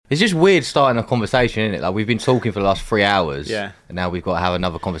It's just weird starting a conversation, isn't it? Like, we've been talking for the last 3 hours. Yeah. And now we've got to have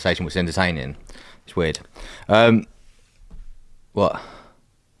another conversation which is entertaining. It's weird. What?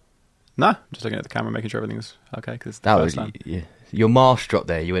 No, just looking at the camera, making sure everything's okay. Because That was... Yeah. Your mask dropped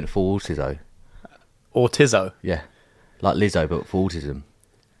there. You went full autism. Autism. Yeah. Like Lizzo, but for autism.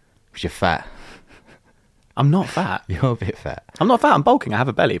 Because you're fat. I'm not fat. You're a bit fat. I'm not fat. I'm bulking. I have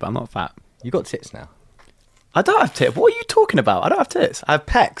a belly, but I'm not fat. You got tits now. I don't have tits. What are you talking about? I don't have tits. I have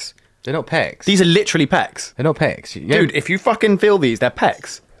pecs. They're not pecs. These are literally pecs. They're not pecs. Dude, if you fucking feel these, they're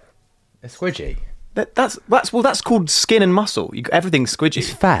pecs. They're squidgy. That's called skin and muscle. Everything's squidgy.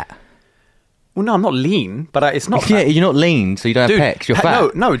 It's fat. Well, no, I'm not lean, but it's not. Yeah, fat. you're not lean, so you don't Dude, have pecs. You're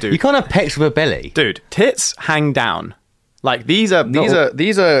fat. no, dude. You can't have pecs with a belly. Dude, tits hang down. Like these are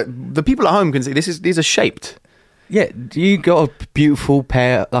the people at home can see. These are shaped. Yeah, you got a beautiful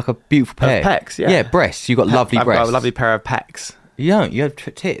pair, like a beautiful pair of pecs. Yeah, yeah, breasts. You got lovely I've breasts. got a lovely pair of pecs. You don't. You have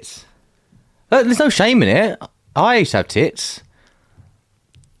tits. There's no shame in it. I used to have tits.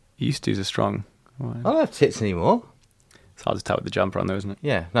 Used to's are strong. I don't have tits anymore. It's hard to tell with the jumper on, though, isn't it?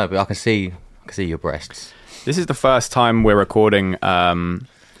 Yeah, no, but I can see your breasts. This is the first time we're recording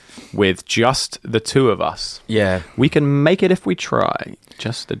with just the two of us. Yeah, we can make it if we try.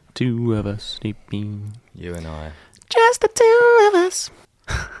 Just the two of us sleeping. You and I. Just the two of us.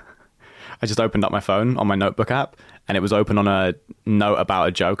 I just opened up my phone on my notebook app, and it was open on a note about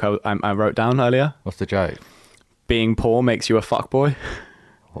a joke I wrote down earlier. What's the joke? Being poor makes you a fuckboy.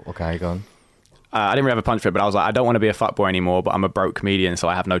 Okay, go on. I didn't really have a punch for it, but I was like, I don't want to be a fuckboy anymore, but I'm a broke comedian, so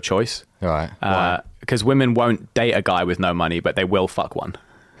I have no choice. All right. Why? Because women won't date a guy with no money, but they will fuck one.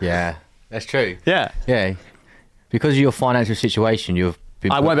 Yeah, that's true. Yeah. Yeah. Because of your financial situation, you've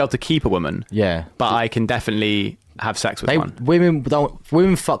been... I won't be able to keep a woman. Yeah. But I can definitely have sex with one.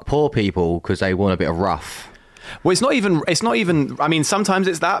 Women fuck poor people because they want a bit of rough. Well, it's not even, I mean, sometimes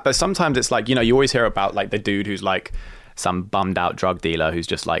it's that, but sometimes it's like, you know, you always hear about like the dude who's like some bummed out drug dealer who's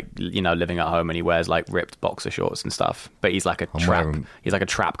just like, you know, living at home and he wears like ripped boxer shorts and stuff, but he's like he's like a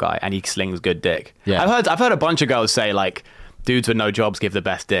trap guy and he slings good dick. Yeah. I've heard a bunch of girls say like dudes with no jobs give the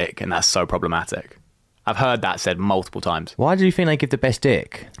best dick, and that's so problematic. I've heard that said multiple times. Why do you think they give the best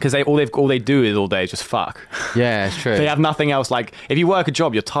dick? Because all they do is all day is just fuck. Yeah, it's true. They have nothing else. Like if you work a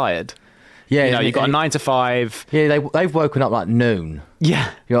job, you're tired. Yeah, you know, you've got a 9 to 5. Yeah, they've woken up like noon. Yeah.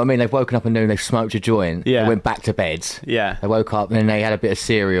 You know what I mean? They've woken up at noon, they've smoked a joint, yeah. They went back to bed. Yeah. They woke up and then they had a bit of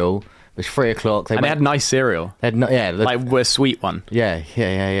cereal. It was 3 o'clock. They had nice cereal. They had, like a sweet one. Yeah.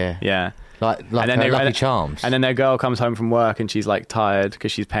 Like and then Lucky Charms. And then their girl comes home from work and she's like tired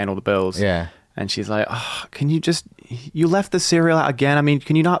because she's paying all the bills. Yeah. And she's like, oh, you left the cereal out again. I mean,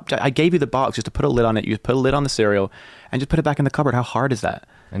 can you not, I gave you the box just to put a lid on it. You put a lid on the cereal and just put it back in the cupboard. How hard is that?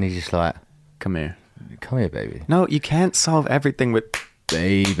 And he's just like, come here, baby. No, you can't solve everything with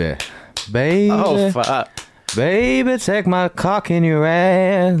baby. Oh, fuck. Baby, take my cock in your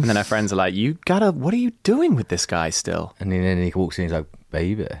ass. And then her friends are like, what are you doing with this guy still? And then he walks in and he's like,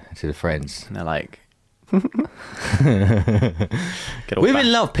 baby, to the friends. And they're like,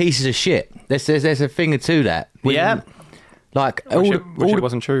 women love pieces of shit. There's a thing to that. Yeah. Like, it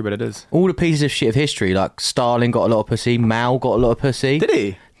wasn't true, but it is. All the pieces of shit of history, like Stalin got a lot of pussy, Mao got a lot of pussy. Did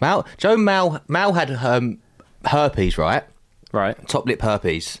he? Mao had herpes, right? Right. Top lip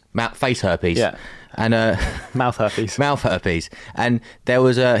herpes, face herpes. Yeah. And mouth herpes. Mouth herpes. And there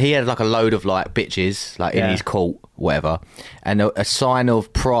was he had like a load of like bitches like in his court, whatever. And a sign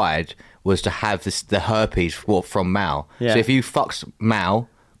of pride was to have the herpes from Mao. Yeah. So if you fucked Mao,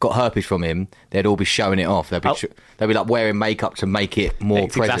 got herpes from him, they'd all be showing it off. They'd be like wearing makeup to make it more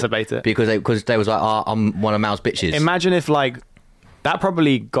exacerbate it, because they was like, I'm one of Mao's bitches. Imagine if like that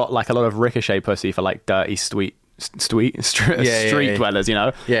probably got like a lot of ricochet pussy for like dirty street dwellers, you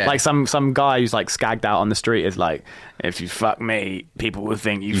know? Yeah. Like some guy who's like skagged out on the street is like, if you fuck me, people will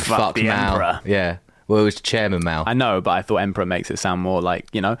think you fucked the Mao. emperor. Yeah. Well, it was Chairman Mao. I know, but I thought emperor makes it sound more like,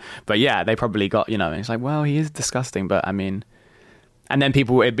 you know? But yeah, they probably got, you know, and it's like, well, he is disgusting, but I mean... And then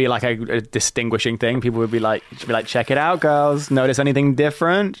it'd be like a distinguishing thing. People would be like, check it out, girls. Notice anything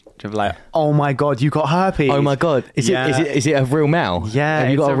different? She'd be like, oh my God, you got herpes. Oh my God. Is it a real Mao? Yeah,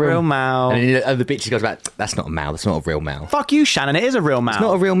 it's a real Mao. And the bitch goes back, that's not a Mao. That's not a real Mao. Fuck you, Shannon. It is a real Mao. It's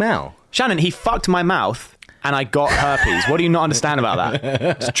not a real Mao. Shannon, he fucked my mouth and I got herpes. What do you not understand about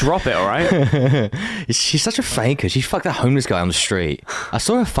that? Just drop it, all right? She's such a faker. She fucked that homeless guy on the street. I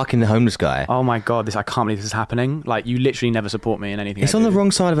saw her fucking the homeless guy. Oh my God, I can't believe this is happening. Like, you literally never support me in anything. It's on the wrong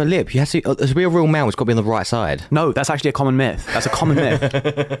side of her lip. You have to be a real Mao. It's got to be on the right side. No, that's actually a common myth. That's a common myth.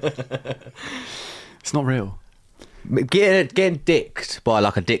 It's not real. Getting dicked by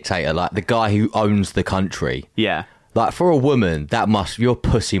like a dictator, like the guy who owns the country. Yeah. Like for a woman, your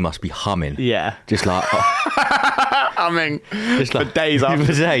pussy must be humming. Yeah. Just like, I mean, just for days after.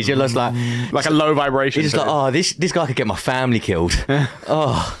 For days, you're just like a low vibration. You're just like, oh, this guy could get my family killed.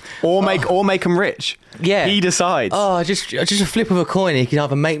 Oh. Or make him rich. Yeah. He decides. Oh, just a flip of a coin. He can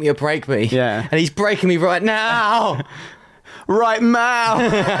either make me or break me. Yeah. And he's breaking me right now. Right now.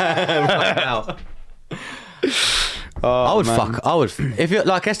 Right now. Oh, I would, if you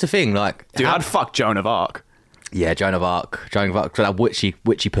like, that's the thing, like. Dude, I'd fuck Joan of Arc. Yeah, Joan of Arc, that witchy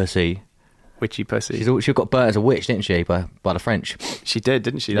pussy. Witchy pussy. She got burnt as a witch, didn't she, by the French? She did,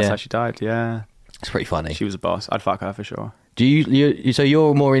 didn't she? That's how she died. Yeah, it's pretty funny. She was a boss. I'd fuck her for sure. Do you so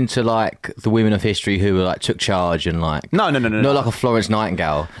you're more into like the women of history who were like took charge and like no, not like a Florence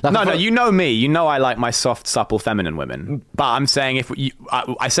Nightingale. Like no, you know me. You know I like my soft, supple, feminine women. But I'm saying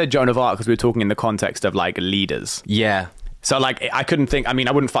I said Joan of Arc because we were talking in the context of like leaders. Yeah. So like I couldn't think. I mean,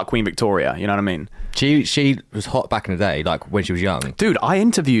 I wouldn't fuck Queen Victoria. You know what I mean? She was hot back in the day, like when she was young. Dude, I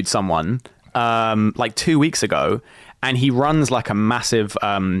interviewed someone like 2 weeks ago, and he runs like a massive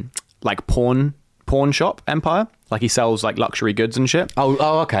like pawn shop empire. Like he sells like luxury goods and shit.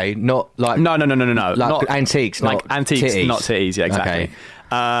 Oh, okay. Not like no. Like not antiques, like antiques, titties. not titties. Yeah, exactly. Okay.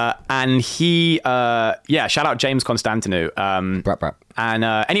 And he, shout out James Constantinou. Brap. And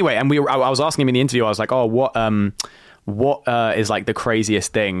anyway, and I was asking him in the interview. I was like, oh, what is like the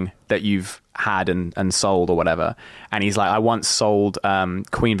craziest thing that you've had and sold or whatever? And he's like, I once sold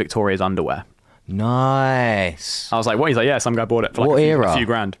Queen Victoria's underwear. Nice. I was like, what? He's like, yeah, some guy bought it for like a few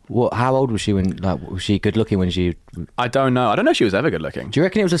grand. How old was she when? Like, was she good looking when she? I don't know. I don't know if she was ever good looking. Do you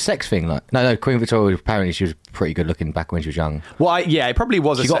reckon it was a sex thing? Like, no. Queen Victoria, apparently she was pretty good looking back when she was young. Well, it probably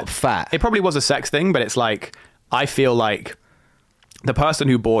was. She got fat. It probably was a sex thing, but it's like I feel like the person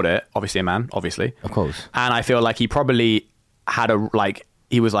who bought it, obviously a man, obviously, of course, and I feel like he probably had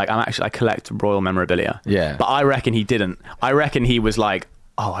he was like, I collect royal memorabilia. Yeah, but I reckon he didn't. I reckon he was like,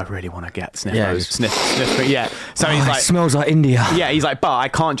 oh, I really want to get sniff. Yeah. So he's like, it smells like India. Yeah, he's like, but I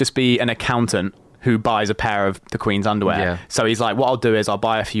can't just be an accountant who buys a pair of the Queen's underwear. Yeah. So he's like, what I'll do is I'll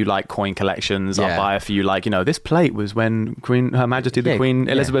buy a few like coin collections. Yeah. I'll buy a few like, this plate was when Her Majesty the Queen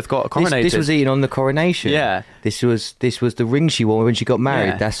Elizabeth got coronated. This was eaten on the coronation. Yeah. This was the ring she wore when she got married.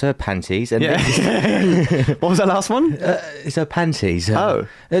 Yeah. That's her panties. And what was that last one? It's her panties.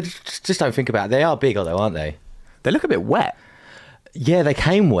 Just don't think about it. They are big, though, aren't they? They look a bit wet. Yeah, they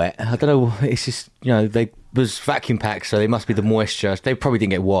came wet. I don't know. It's just, they was vacuum packed, so they must be the moisture. They probably didn't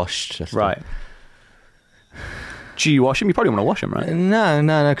get washed. Right. Do you wash them? You probably want to wash them, right?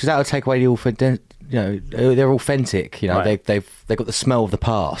 No, because that would take away the they're authentic. Right. They've got the smell of the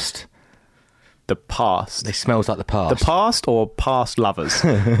past. The past. It smells like the past. The past or past lovers?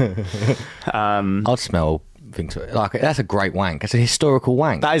 I'd smell things like that's a great wank. It's a historical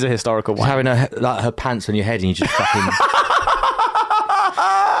wank. That is a historical wank. Having her pants on your head and you just fucking.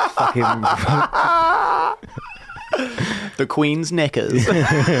 The Queen's knickers.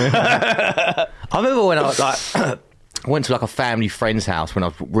 I remember when I was like went to like a family friend's house when I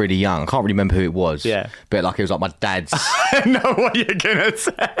was really young. I can't really remember who it was. Yeah, but like it was like my dad's. I know what you're gonna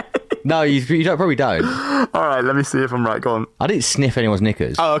say. No, you probably don't. All right, let me see if I'm right. Go on. I didn't sniff anyone's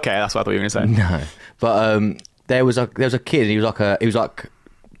knickers. Oh, okay, that's what I thought you were gonna say. No, but there was a kid. He was like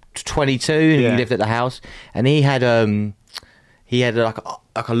 22 and he lived at the house, and he had like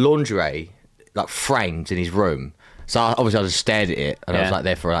a lingerie like framed in his room. So obviously I just stared at it, and I was like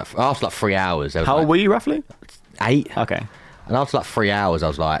there for after 3 hours. How old were you roughly? 8. Okay. And after 3 hours, I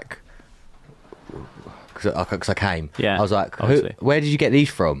was like, because I came. Yeah. I was like, where did you get these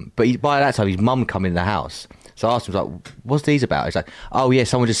from? But by that time, his mum come in the house. So I asked him, like, what's these about? He's like, oh yeah,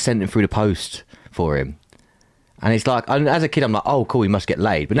 someone just sent them through the post for him. And it's like, as a kid, I'm like, oh, cool, he must get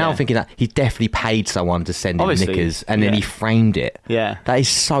laid. But now I'm thinking that he definitely paid someone to send him knickers, and then he framed it. Yeah. That is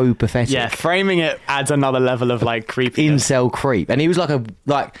so pathetic. Yeah, framing it adds another level of like creepiness. Incel creep. And he was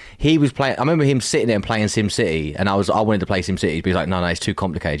he was playing, I remember him sitting there and playing SimCity, and I wanted to play SimCity, but he's like, no, it's too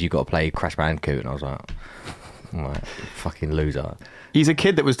complicated. You've got to play Crash Bandicoot. And I was like, fucking loser. He's a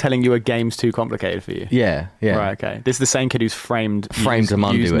kid that was telling you a game's too complicated for you. Yeah. Right, okay. This is the same kid who's framed a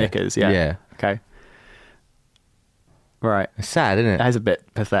mum used knickers. Yeah. Okay. Right. It's sad, isn't it? That is a bit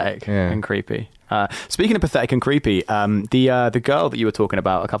pathetic and creepy. Speaking of pathetic and creepy, the girl that you were talking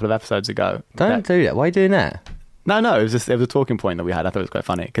about a couple of episodes ago. Don't do that. Why are you doing that? No, it was a talking point that we had. I thought it was quite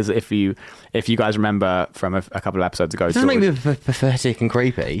funny because if you guys remember from a couple of episodes ago, it doesn't make me pathetic and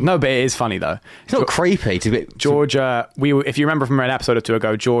creepy. No, but it is funny though. It's not creepy to be. George, if you remember from an episode or two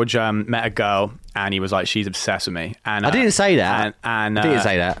ago, George met a girl and he was like, "She's obsessed with me." And I didn't say that. And I didn't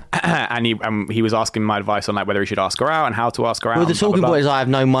say that. And he was asking my advice on like whether he should ask her out and how to ask her out. Well, the talking point is I have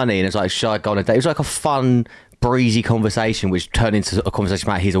no money, and it's like, should I go on a date? It was like a fun breezy conversation, which turned into a conversation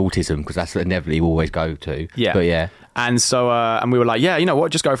about his autism, because that's inevitably you always go to. Yeah. But yeah. And so, and we were like, yeah, you know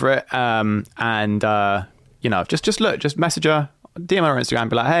what, just go for it. You know, just message her, DM her on Instagram,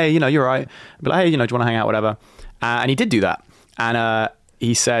 be like, hey, you know, you're right. Be like, hey, you know, do you want to hang out, whatever. And he did do that. And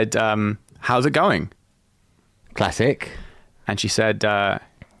he said, how's it going? Classic. And she said,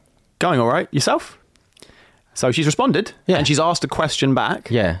 going all right, yourself? So she's responded, and she's asked a question back.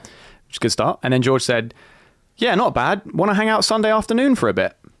 Yeah. Which is a good start. And then George said, yeah, not bad. Want to hang out Sunday afternoon for a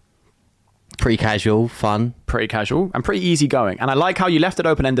bit? Pretty casual, fun. Pretty casual and pretty easy going. And I like how you left it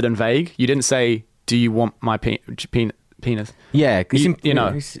open-ended and vague. You didn't say, do you want my penis? Yeah. You know.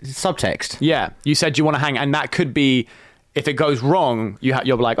 It's subtext. Yeah. You said you want to hang, and that could be, if it goes wrong,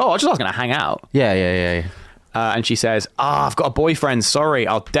 you're like, oh, I was going to hang out. Yeah. And she says, I've got a boyfriend. Sorry.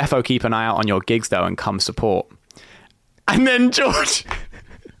 I'll defo keep an eye out on your gigs, though, and come support. And then George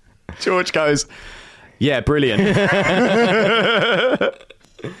goes, yeah, brilliant.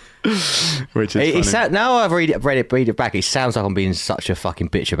 Which is funny. Now I've read it back, it sounds like I'm being such a fucking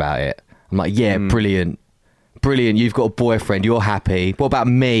bitch about it. I'm like, yeah, brilliant. You've got a boyfriend. You're happy. What about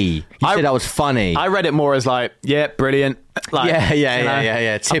me? You said that was funny. I read it more as like, yeah, brilliant. Like,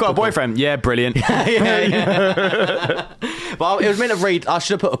 yeah. I've got a boyfriend. Yeah, brilliant. yeah. But it was meant to read. I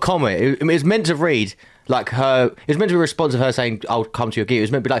should have put a comment. It was meant to read like her. It was meant to be a response of her saying, "I'll come to your gig." It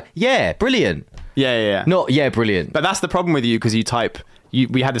was meant to be like, yeah, brilliant. Yeah. Not yeah, brilliant. But that's the problem with you, because you type.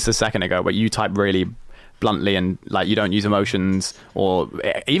 We had this a second ago, but you type really bluntly, and like you don't use emotions or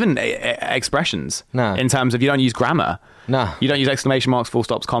even expressions. No. In terms of, you don't use grammar. No. You don't use exclamation marks, full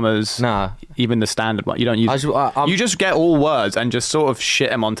stops, commas. No. Even the standard one. You don't use. You just get all words and just sort of shit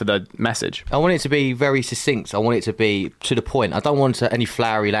them onto the message. I want it to be very succinct. I want it to be to the point. I don't want any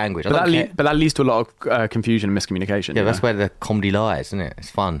flowery language. But that leads to a lot of confusion and miscommunication. Yeah, that's where the comedy lies, isn't it? It's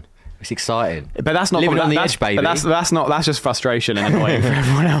fun. It's exciting. But that's not living on the edge, baby. But that's just frustration and annoying for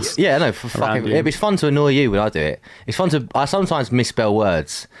everyone else. Yeah, no, it's fun to annoy you when I do it. It's fun to. I sometimes misspell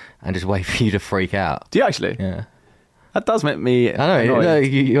words and just wait for you to freak out. Do you actually? Yeah. That does make me. I know. No,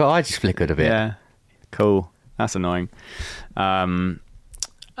 your eye just flickered a bit. Yeah. Cool. That's annoying. I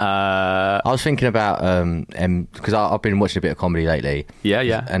was thinking about because I've been watching a bit of comedy lately.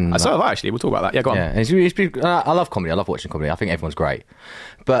 Yeah. And so have I, actually. We'll talk about that. Yeah, go on. Yeah, I love comedy. I love watching comedy. I think everyone's great,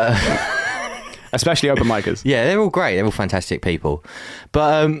 but especially open micers. Yeah, they're all great. They're all fantastic people.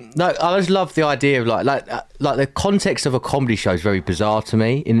 But no, I just love the idea of like the context of a comedy show is very bizarre to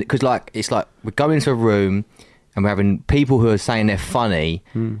me. Because it's like we go into a room and we're having people who are saying they're funny,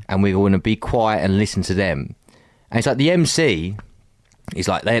 and we want to be quiet and listen to them. And it's like the MC. It's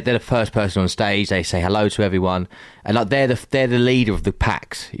like they're the first person on stage. They say hello to everyone, and like they're the leader of the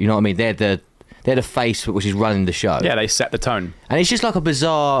packs. You know what I mean? They're the face which is running the show. Yeah, they set the tone. And it's just like a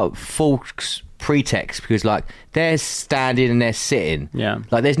bizarre false pretext, because like they're standing and they're sitting. Yeah.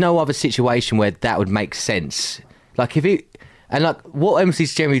 Like there's no other situation where that would make sense. Like if it. And like what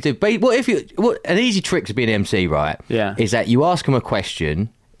MCs generally do, but an easy trick to be an MC, right? Yeah. Is that you ask them a question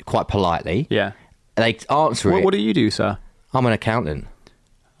quite politely. Yeah. And they answer it. What do you do, sir? I'm an accountant.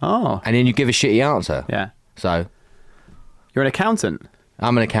 Oh. And then you give a shitty answer. Yeah. So. You're an accountant?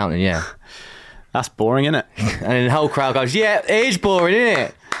 I'm an accountant, yeah. That's boring, isn't it? And then the whole crowd goes, yeah, it is boring,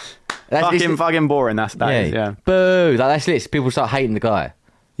 isn't it? Fucking boring, that is, yeah. Boo. Like, that's it. People start hating the guy.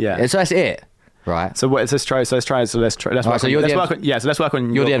 Yeah. So that's it. Right. So let's try. Let's work on. Yeah. So let's work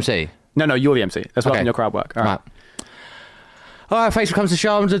on. You're the MC. No, you're the MC. Let's work on your crowd work. All right. All right. Thanks for coming to the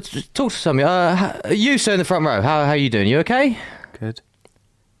show. I'm going to talk to somebody. You, sir, in the front row. How are you doing? You okay? Good.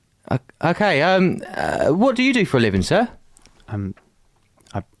 Okay. What do you do for a living, sir? I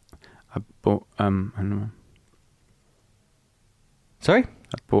bought underwear. Sorry?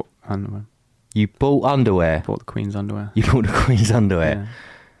 I bought underwear. You bought underwear. I bought the Queen's underwear. You bought the Queen's underwear.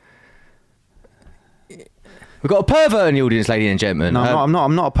 Yeah. We've got a pervert in the audience, ladies and gentlemen. No, I'm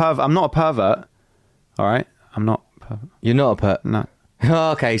not a pervert. I'm not a pervert. All right, I'm not a pervert. You're not a pervert? No.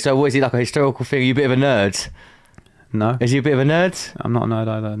 Oh, okay, so what is it, like a historical thing? Are you a bit of a nerd? No. Is he a bit of a nerd? I'm not a nerd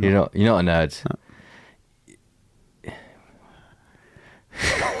either. No. You're not a nerd. No.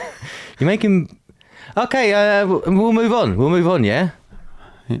 You're making. Okay, we'll move on. We'll move on. Yeah.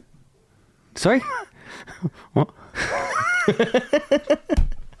 Sorry. What?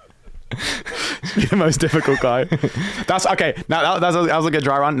 You're the most difficult guy. That's okay. Now that was a good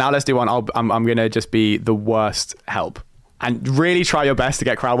dry run. Now let's do one. I'm gonna just be the worst help and really try your best to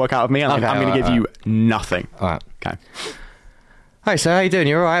get crowd work out of me. And I'm gonna give you nothing. All right. Okay. Hi, sir. How you doing?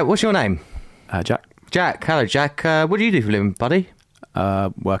 You all right? What's your name? Jack. Jack. Hello, Jack. What do you do for a living, buddy?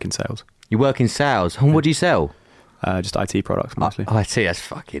 Work in sales. You work in sales. And what do you sell? Just IT products mostly. IT. That's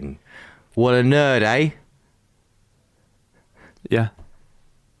fucking. What a nerd, eh? Yeah.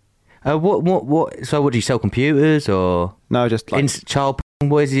 What? So, what do you sell? Computers or No, just like child?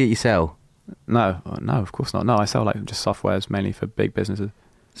 What is it you sell? no, of course not. No, I sell like just softwares mainly for big businesses.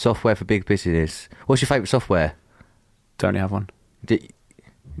 Software for big business. What's your favourite software? Don't really have one.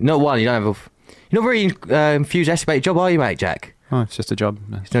 Not one. You don't have. You're not very enthusiastic about your job, are you, mate, Jack? Oh, it's just a job.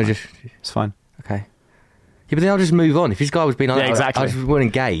 No, It's not just. it's fine. Okay. Yeah, but then I'll just move on. If this guy was being honest, exactly. I just wouldn't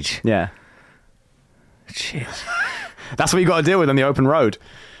engage. Yeah. Shit. That's what you got to deal with on the open road.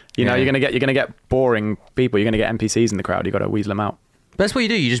 You know, Yeah. you're gonna get boring people. You're gonna get NPCs in the crowd. You got to weasel them out. But that's what you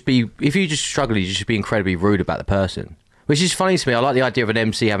do. You just be. If you just struggle, you just be incredibly rude about the person. Which is funny to me. I like the idea of an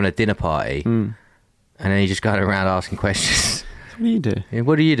MC having a dinner party, and then you just going around asking questions. What do you do? Yeah,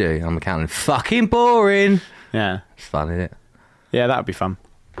 what do you do? I'm accounting. Fucking boring. Yeah. It's fun, isn't it? Yeah, that would be fun.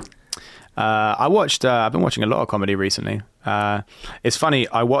 I've been watching a lot of comedy recently. It's funny.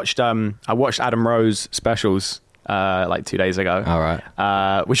 I watched Adam Rose specials like 2 days ago. All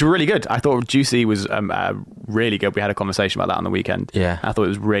right. Which were really good. I thought Juicy was really good. We had a conversation about that on the weekend. Yeah. I thought it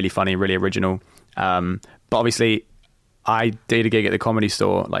was really funny, really original. But obviously, I did a gig at the Comedy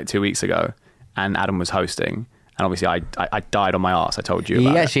Store like 2 weeks ago, and Adam was hosting. And obviously, I died on my arse. I told you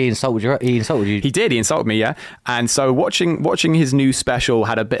about He it. actually insulted you. He insulted you. He did. He insulted me, yeah. And so watching his new special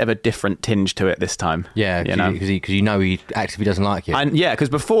had a bit of a different tinge to it this time. Yeah, you know, because you know he actively doesn't like you. and yeah, because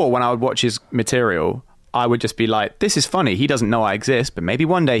before when I would watch his material, I would just be like, "This is funny. He doesn't know I exist, but maybe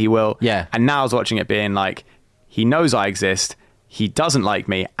one day he will." Yeah. And now I was watching it, being like, he knows I exist. He doesn't like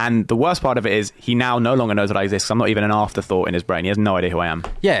me, and the worst part of it is he now no longer knows that I exist. 'Cause I'm not even an afterthought in his brain. He has no idea who I am.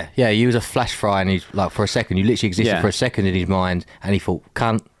 Yeah, you was a flash fry, and he's like for a second, you literally existed Yeah. for a second in his mind, and he thought,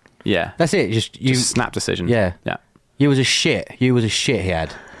 "Cunt." Yeah, That's it. You just snap decision. Yeah. yeah. You was a shit. You was a shit. He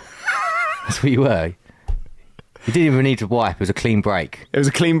had. That's what you were. You didn't even need to wipe. It was a clean break. It was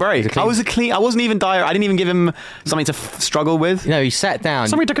a clean break. It was a clean- I wasn't even dire. I didn't even give him something to struggle with. You know, he sat down.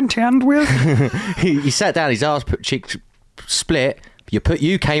 Something to contend with. He sat down. His arse cheek split.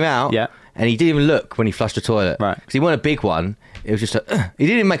 You came out. Yeah. And he didn't even look when he flushed the toilet. Right. Because he wasn't a big one. It was just a. He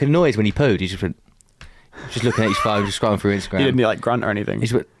didn't even make a noise when he pooed. He just went. Just looking at his phone, just scrolling through Instagram. He didn't like grunt or anything. He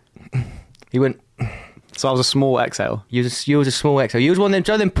just went. He went. So I was a small exhale. You was a small exhale. You was one of them.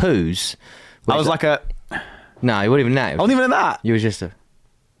 Do you know them poos? I was like a. No, you weren't even that. I wasn't even in that. You was just a.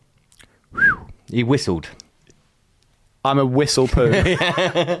 He whistled. I'm a whistle poo.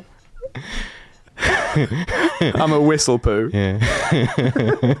 I'm a whistle poo. Yeah.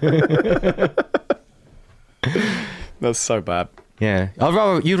 That's so bad. Yeah.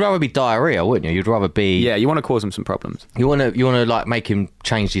 You'd rather be diarrhea, wouldn't you? You'd rather be. Yeah, you want to cause him some problems. You want to like make him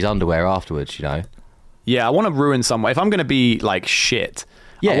change his underwear afterwards. You know. Yeah, I want to ruin someone. If I'm going to be like shit,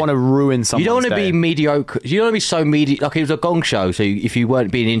 Yeah. I want to ruin someone's You don't want to day. be mediocre. You don't want to be so mediocre. Like it was a gong show, so if you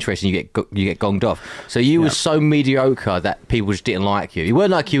weren't being interesting, you get gonged off. So you were so mediocre that people just didn't like you. You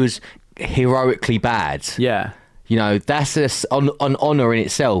weren't like you was heroically bad. Yeah. You know, that's an honor in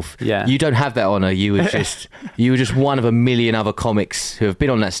itself. Yeah. You don't have that honor. You were just one of a million other comics who have been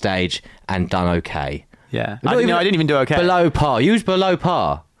on that stage and done okay. Yeah. Not I didn't even do okay. Below par. You was below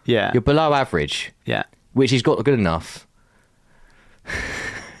par. Yeah. You're below average, Yeah. which he's got good enough.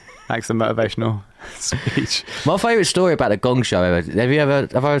 Thanks for the motivational speech. My favourite story about the Gong Show ever.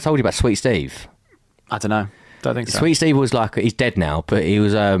 Have I ever told you about Sweet Steve? I don't know. Don't think so. Sweet Steve was like, he's dead now, but he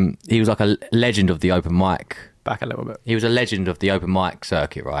was like a legend of the open mic. Back a little bit. He was a legend of the open mic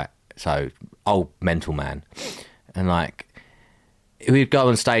circuit, right? So old mental man, and like we'd go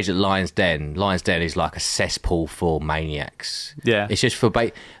on stage at Lions Den. Lions Den is like a cesspool for maniacs. Yeah. It's just for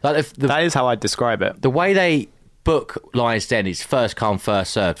like That is how I'd describe it. the way they book Lions Den is first come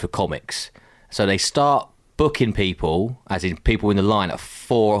first served for comics. So they start booking people, as in people in the line, at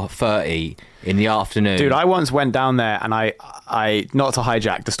 4:30 in the afternoon. Dude, I once went down there and I not to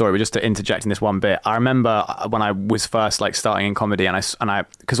hijack the story, but just to interject in this one bit. I remember when I was first like starting in comedy and I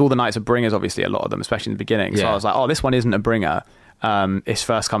because all the nights are bringers, obviously a lot of them, especially in the beginning. So Yeah. I was like, oh, this one isn't a bringer. It's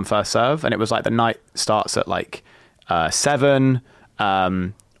first come first serve, and it was like the night starts at like 7,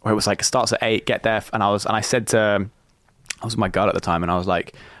 or it was like it starts at 8. Get there, and I said to, I was with my girl at the time, and I was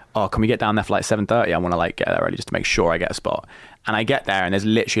like, oh, can we get down there for like 7:30? I want to like get there early just to make sure I get a spot. And I get there and there's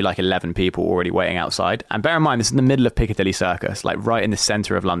literally like 11 people already waiting outside. And bear in mind, this is in the middle of Piccadilly Circus, like right in the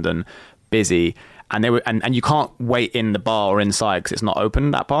center of London, busy. And they were, and you can't wait in the bar or inside because it's not open,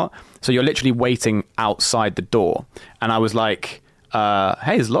 that part. So you're literally waiting outside the door. And I was like, hey,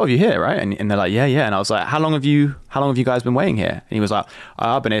 there's a lot of you here, right? And they're like, yeah. And I was like, how long have you guys been waiting here? And he was like,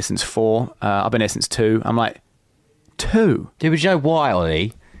 I've been here since 4. I've been here since 2. I'm like, 2? Dude, but you know why,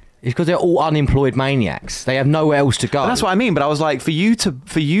 Ollie? It's because they're all unemployed maniacs. They have nowhere else to go. But that's what I mean. But I was like, for you to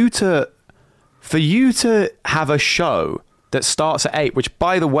have a show that starts at 8, which,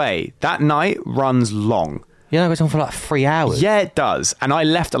 by the way, that night runs long. Yeah, it goes on for like 3 hours. Yeah, it does. And I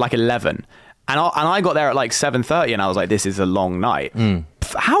left at like 11. And I got there at like 7:30, and I was like, this is a long night.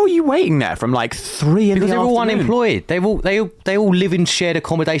 How are you waiting there from like 3 in Because the they're all afternoon? unemployed. They all live in shared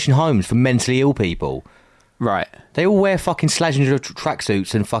accommodation homes for mentally ill people. Right. They all wear fucking Slazenger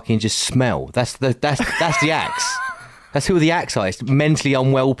tracksuits and fucking just smell. That's the axe. That's who the axe are. It's mentally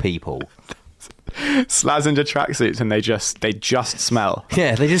unwell people. Slazenger tracksuits, and they just smell.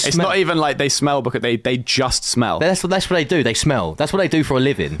 Yeah, they just It's smell. not even like they smell because they just smell. That's what they do. They smell. That's what they do for a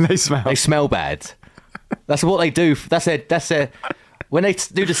living. They smell. They smell bad. That's what they do. That's their. When they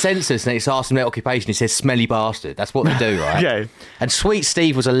do the census and it's asked them their occupation, it says smelly bastard. That's what they do, right? Okay. And Sweet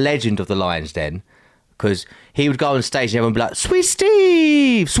Steve was a legend of the Lions Den because he would go on stage and everyone would be like, Sweet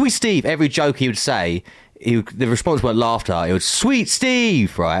Steve! Sweet Steve! Every joke he would say, the response weren't laughter. It was, Sweet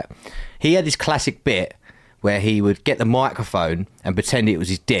Steve! Right? He had this classic bit where he would get the microphone and pretend it was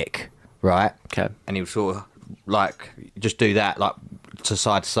his dick, right? Okay. And he would sort of like just do that, like to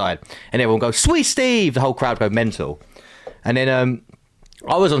side, and everyone goes, Sweet Steve! The whole crowd go mental. And then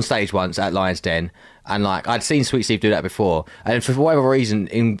I was on stage once at Lions Den, and like I'd seen Sweet Steve do that before, and for whatever reason,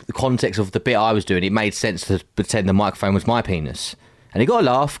 in the context of the bit I was doing, it made sense to pretend the microphone was my penis, and he got a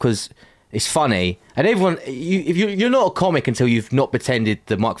laugh because it's funny. And everyone, you're not a comic until you've not pretended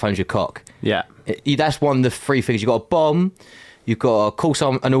the microphone's your cock. Yeah. That's one of the 3 things. You've got to bomb, you've got to call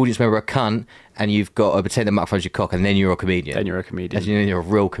an audience member a cunt, and you've got to pretend the microphone's your cock, and then you're a comedian. Then you're a comedian. Then you're a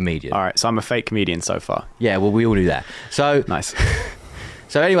real comedian. All right, so I'm a fake comedian so far. Yeah, well, we all do that. So Nice.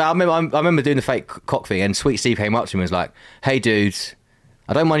 So anyway, I remember doing the fake cock thing, and Sweet Steve came up to me and was like, "Hey, dudes,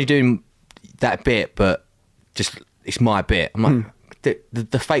 I don't mind you doing that bit, but just it's my bit." I'm like,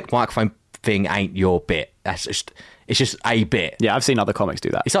 the fake microphone thing ain't your bit. It's just a bit. Yeah, I've seen other comics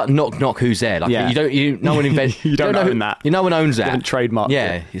do that. It's like knock who's there. Like Yeah. no one invents. You don't own that. No one owns that. You haven't trademarked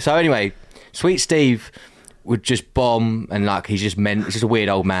Yeah. So anyway, Sweet Steve would just bomb, and like he's just He's just a weird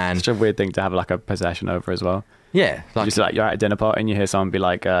old man. Such a weird thing to have like a possession over as well. Yeah. Like, Just like you're at a dinner party and you hear someone be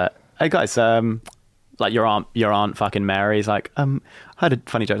like, "Hey guys, like your aunt fucking Mary's like, I heard a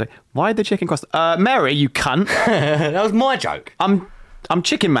funny joke. Like, why did the chicken cost? Mary, you cunt. that was my joke. I'm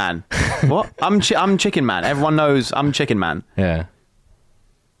Chicken Man. What? I'm Chicken Man. Everyone knows I'm Chicken Man. Yeah.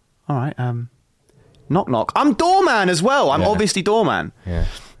 All right. Knock knock. I'm Doorman as well. I'm Yeah. obviously Doorman. Yeah.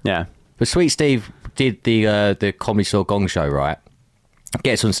 Yeah. But Sweet Steve did the Comedy Store Gong Show, right?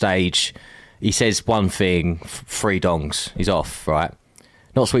 Gets on stage, he says one thing, 3 dongs, he's off, right?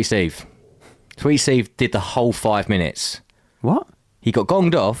 Not Sweet Steve. Sweet Steve did the whole 5 minutes. What? He got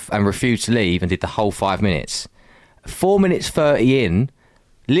gonged off and refused to leave and did the whole 5 minutes. 4 minutes 30 in,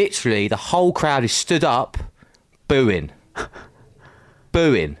 literally the whole crowd is stood up, booing.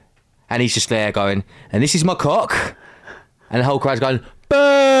 Booing. And he's just there going, and this is my cock. And the whole crowd's going, boo!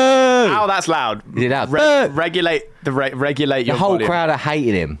 Ow, that's loud. Is it loud? Regulate regulate your The whole volume. crowd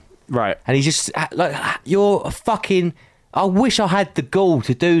hated him. Right. And he's just like, you're a fucking. I wish I had the gall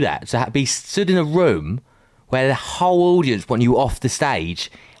to do that. To be stood in a room where the whole audience want you off the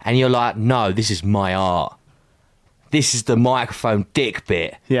stage, and you're like, no, this is my art. This is the microphone dick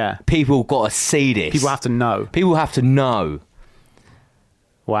bit. Yeah. People got to see this. People have to know. People have to know.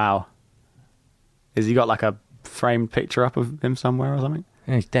 Wow. Has he got like a framed picture up of him somewhere or something?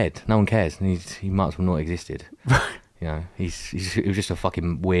 Yeah, he's dead. No one cares. And he might as well not existed. You know, he was just a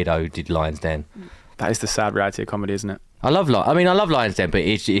fucking weirdo. Did Lions Den. That is the sad reality of comedy, isn't it? I love Lions Den, but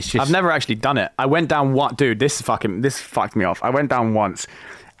it's just. I've never actually done it. I went down one, dude. This fucked me off. I went down once,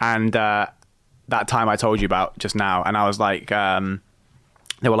 and that time I told you about just now, and I was like, there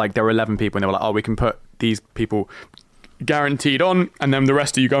were 11 people, and they were like, oh, we can put these people guaranteed on, and then the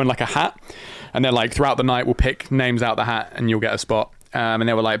rest of you go in like a hat, and then like throughout the night we'll pick names out the hat, and you'll get a spot. And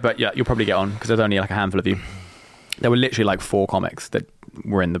they were like, but yeah, you'll probably get on because there's only like a handful of you. There were literally like 4 comics that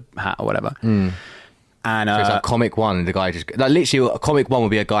were in the hat or whatever. And So it's like comic one, and the guy just like literally a comic one would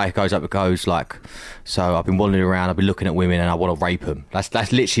be a guy who goes up and goes like, so I've been wandering around, I've been looking at women, and I want to rape them. That's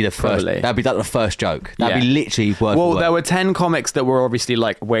literally the first. Probably. That'd be like the first joke. That'd Yeah. be literally word for well, word. there were 10 comics that were obviously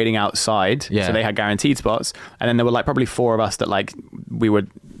like waiting outside, Yeah. so they had guaranteed spots, and then there were like probably 4 of us that like we were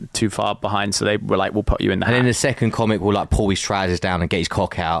too far behind, so they were like, we'll put you in the And hat. then the second comic will like pull his trousers down and get his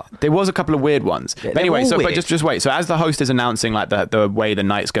cock out. There was a couple of weird ones. Yeah, But anyway, they're all but weird. just wait. So as the host is announcing like the way the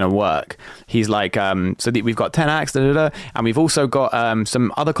night's going to work, he's like, we've got 10 acts, and we've also got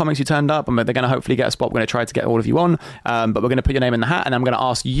some other comics who turned up, and they're going to hopefully get a spot. We're going to try to get all of you on, but we're going to put your name in the hat, and I'm going to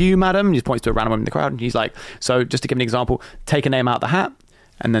ask you, madam. He points to a random woman in the crowd, and he's like, so just to give an example, take a name out of the hat.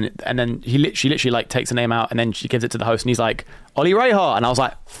 And then she literally like takes the name out, and then she gives it to the host, and he's like, Ollie Rahar. And I was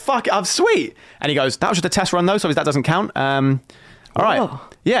like, fuck it, I'm sweet. And he goes, that was just a test run though, so that doesn't count. All right. Oh.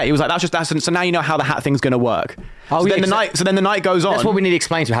 Yeah, he was like, so now you know how the hat thing's going to work. So then the night goes on. That's what we need to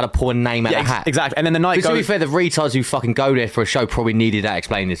explain to how to pull a name out of a hat. Exactly. And then the night But goes... to be fair, the retards who fucking go there for a show probably needed that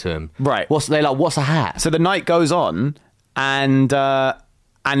explaining to them. Right. They're like, what's a hat? So the night goes on, and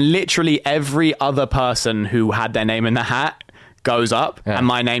literally every other person who had their name in the hat goes up, and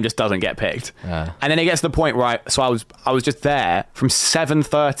my name just doesn't get picked. And then it gets to the point where I was just there from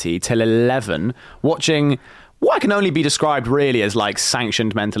 7:30 till 11 watching what can only be described really as like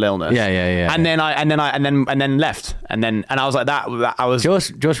sanctioned mental illness. Yeah. And then I left, and I was like that I was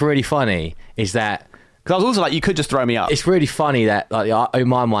Just really funny is that because I was also like, you could just throw me up. it's really funny that like in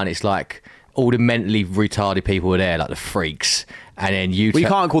my mind it's like all the mentally retarded people were there, like the freaks, and then you. We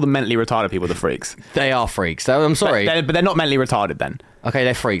can't call them mentally retarded people the freaks. They are freaks. I'm sorry, but they're not mentally retarded then. okay,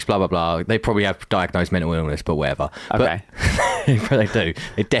 they're freaks. Blah blah blah. They probably have diagnosed mental illness, but whatever. Okay. But they do.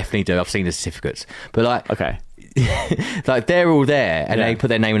 They definitely do. I've seen the certificates. But like, Okay. like they're all there, and Yeah. they put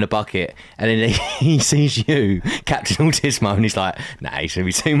their name in a bucket, and then he sees you, Captain Autismo, and he's like, "Nah, he's gonna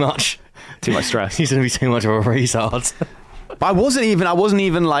be too much. Too much stress. He's gonna be too much of a retard." But I wasn't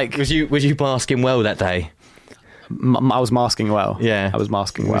even like Was you masking well that day? I was masking well. Yeah, I was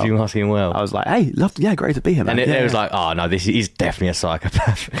masking well. Was you masking well? I was like, hey, great to be here, man. And it was Yeah. like, oh no, this is definitely a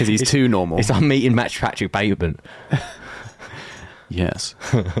psychopath because he's too normal. It's like meeting Patrick Bateman. Yes.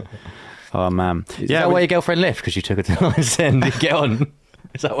 Oh man. Is that why your girlfriend left? Because you took her to Lions End to get on?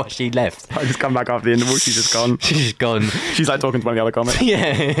 Is that why she left? I just come back after the interval. She's just gone. She's just gone. She's like talking to one of the other comics.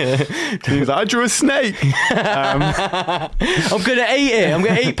 Yeah. She's like, I drew a snake. I'm gonna eat it. I'm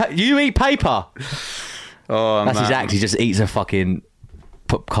gonna eat. You eat paper. Oh, That's man. his act. He just eats a fucking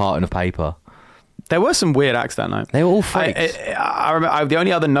carton of paper. There were some weird acts that night. They were all freaks. I remember the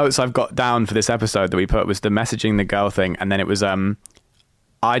only other notes I've got down for this episode that we put was the messaging the girl thing, and then it was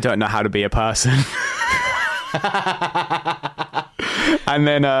I don't know how to be a person. And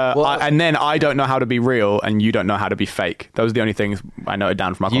then I don't know how to be real, and you don't know how to be fake. Those are the only things I noted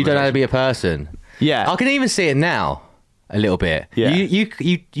down from our You don't know how to conversation. be a person. Yeah. I can even see it now a little bit. Yeah.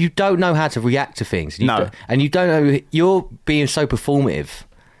 You don't know how to react to things. No. And you don't know. You're being so performative.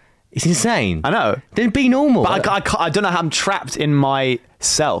 It's insane. I know. Then be normal. But I don't know how I'm trapped in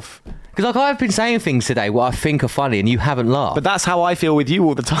myself. Because like I've been saying things today what I think are funny, and you haven't laughed. But that's how I feel with you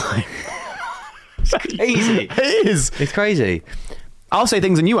all the time. it's crazy. It is. It's crazy. I'll say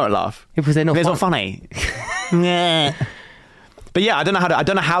things and you won't laugh. Because they're not. It's not funny. Yeah. But yeah, I don't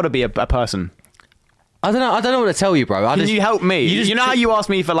know how to be a person. I don't know what to tell you, bro. Can you help me? You know how you ask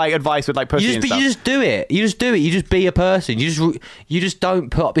me for like advice with like pussy and stuff. You just do it. You just do it. You just be a person. You just don't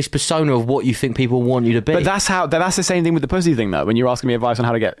put up this persona of what you think people want you to be. But that's the same thing with the pussy thing though. When you're asking me advice on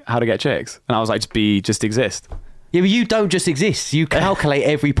how to get chicks, and I was like, just exist. Yeah, but you don't just exist. You calculate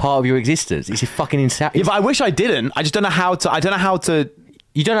every part of your existence. It's fucking insane. Yeah, but I wish I didn't. I just don't know how to. I don't know how to.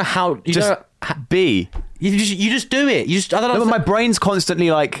 You don't know how. You Just don't, be. you just do it. You just. I don't know. No, but my brain's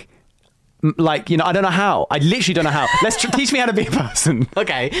constantly like I don't know how. I literally don't know how. Teach me how to be a person.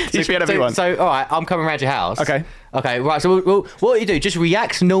 Okay. Teach me how to be one. So, all right, I'm coming around your house. Okay. Okay, right. So, what you do? Just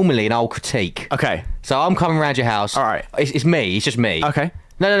react normally, and I'll critique. Okay. So, I'm coming around your house. All right. It's me. It's just me. Okay.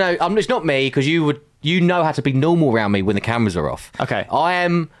 No. It's not me because you know how to be normal around me when the cameras are off. Okay.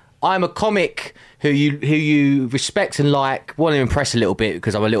 I'm a comic who you respect and like, want to impress a little bit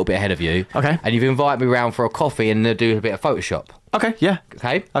because I'm a little bit ahead of you. Okay. And you've invited me around for a coffee and do a bit of Photoshop. Okay. Yeah.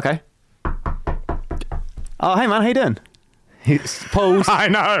 Okay. Okay. Oh, hey man, how you doing? Pause. I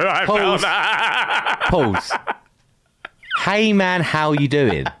know. I Pause. felt that. Pause. Hey man, how you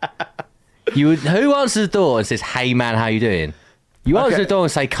doing? Who answers the door and says, "Hey man, how you doing"? You answer Okay. the door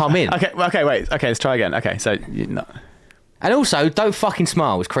and say, "Come in." Okay, wait. Okay, let's try again. Okay, so And also, don't fucking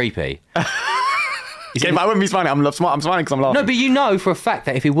smile. It's creepy. Okay, but I wouldn't be smiling. I'm smiling because I'm laughing. No, but you know for a fact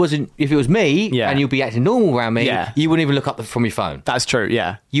that if it was me, Yeah. and you'd be acting normal around me, Yeah. you wouldn't even look up from your phone. That's true.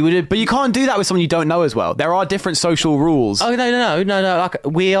 Yeah, You would have. but you can't do that with someone you don't know as well. There are different social rules. Oh no! Like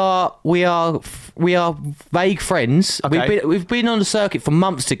we are vague friends. Okay. We've been on the circuit for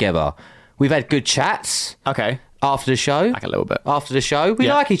months together. We've had good chats Okay, after the show. like a little bit. After the show, we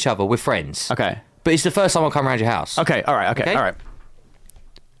Yeah. like each other. We're friends. Okay, But it's the first time I come around your house. okay, all right, Okay. all right.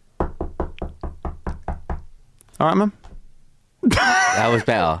 All right, man. That was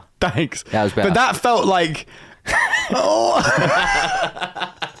better. Thanks. That was better. But that felt like. Oh.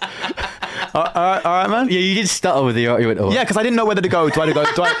 all right, man. Yeah, you did stutter with the argument. Oh. Yeah, because I didn't know whether to go. Do I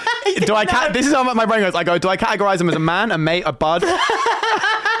this is how my brain goes. I go, do I categorize him as a man, a mate, a bud?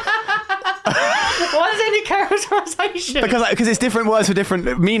 Why does any characterization? Because it's different words for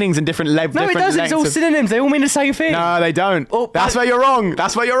different meanings and different levels. No, it doesn't. It's all synonyms. They all mean the same thing. No, they don't. Oh, That's where you're wrong.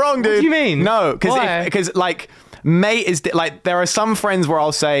 That's where you're wrong, dude. What do you mean? No, Why? because like mate is like there are some friends where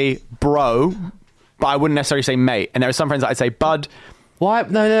I'll say bro, but I wouldn't necessarily say mate, and there are some friends that I'd say bud. Why?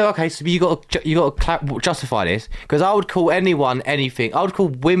 No. Okay, so you got to justify this because I would call anyone anything. I would call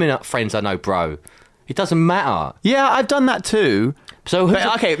women friends I know bro. It doesn't matter. Yeah, I've done that too. So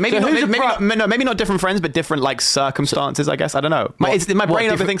maybe not different friends, but different like circumstances. I guess I don't know. My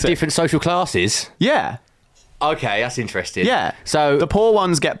brain overthinks it. Different social classes. Yeah. Okay, that's interesting. Yeah. So the poor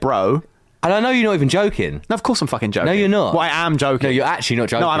ones get bro. And I know you're not even joking. No, of course I'm fucking joking. No, you're not. Well, I am joking. No, you're actually not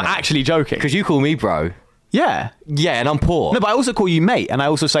joking. No, I'm actually joking. Because you call me bro. Yeah. Yeah, and I'm poor. No, but I also call you mate, and I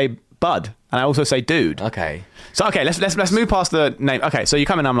also say bud, and I also say dude. Okay. So let's move past the name. Okay, so you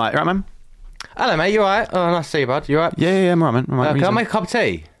come in, I'm like, right, man. Hello, mate. You alright? Oh, nice to see you, bud. You alright? Yeah, I'm alright, man. I'm alright. Can I make a cup of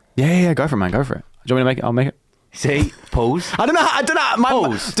tea? Yeah. Go for it, man. Go for it. Do you want me to make it? I'll make it. See, pause. I don't know.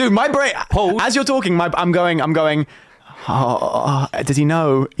 Pause. Dude, my brain. Pause. As you're talking, I'm going. Oh, does he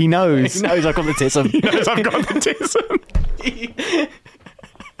know? He knows. He knows I've got the tism. He knows I've got the tism.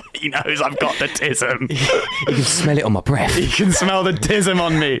 He knows I've got the tism. You can smell it on my breath. He can smell the tism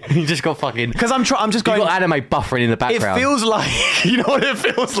on me. You just got fucking... Because I'm just going... You got anime buffering in the background. It feels like... You know what it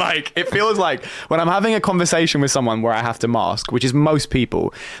feels like? It feels like when I'm having a conversation with someone where I have to mask, which is most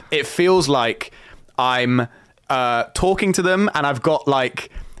people, it feels like I'm talking to them and I've got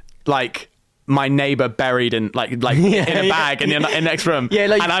like my neighbor buried in like in a bag in the next room. Yeah,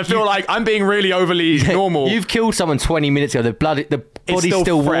 like, and I feel like I'm being really overly normal. You've killed someone 20 minutes ago. The body's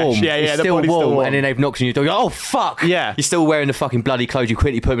still warm. Yeah, it's the still body's still warm. And then they've knocked on your door. You're like, oh fuck. Yeah. You're still wearing the fucking bloody clothes. You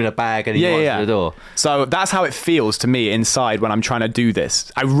quickly put them in a bag and you answer the door. So that's how it feels to me inside when I'm trying to do this.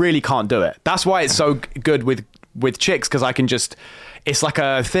 I really can't do it. That's why it's so good with chicks, because I can just... It's like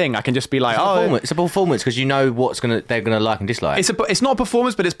a thing. I can just be like, it's a performance because you know they're gonna like and dislike. It's not a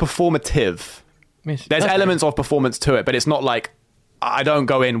performance, but it's performative. Yes, There's elements of performance to it, but it's not like I don't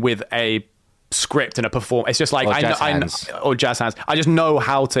go in with a script and a perform. It's just like or jazz hands. I just know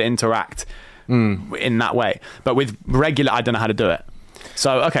how to interact in that way. But with regular, I don't know how to do it.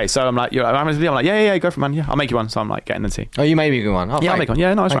 So so I'm like, yeah, go for it, man. Yeah, I'll make you one. So I'm like getting the tea. Oh, you made me one. Oh, yeah, I'll make one.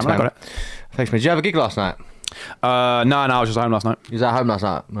 Yeah, no, it's right, man. I got it. Thanks, man. Did you have a gig last night? No, I was just home last night. You was at home last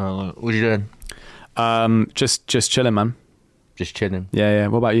night? Oh, what were you doing? Just chilling, man. Just chilling. Yeah.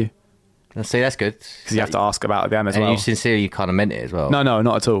 What about you? See, that's good. Because you have to ask about them as well. And you sincerely kind of meant it as well. No,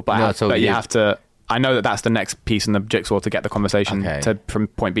 not at all. But you have to... I know that's the next piece in the jigsaw to get the conversation from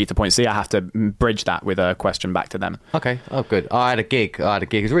point B to point C. I have to bridge that with a question back to them. Okay. Oh, good. I had a gig.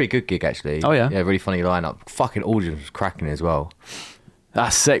 It was a really good gig, actually. Oh, yeah? Yeah, really funny lineup. Fucking audience was cracking as well.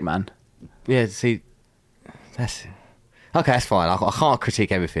 That's sick, man. Yeah, see... That's... Okay, that's fine. I can't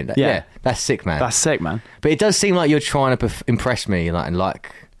critique everything. That's sick, man. That's sick, man. But it does seem like you're trying to impress me and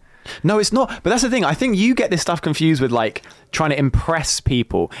like... No, it's not. But that's the thing. I think you get this stuff confused with like trying to impress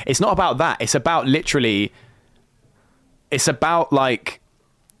people. It's not about that. It's about literally... It's about like...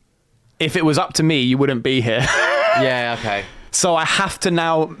 If it was up to me, you wouldn't be here. Yeah, okay. So I have to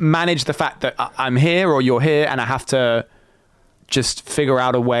now manage the fact that I'm here or you're here, and I have to just figure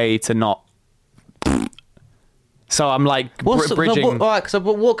out a way to not... So I'm like bridging...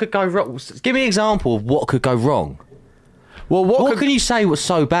 what could go wrong? Give me an example of what could go wrong. Well, what can you say was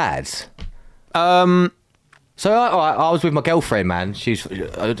so bad? So I was with my girlfriend, man. She's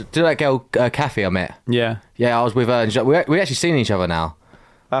that girl Kathy I met. Yeah, I was with her. And we actually seen each other now.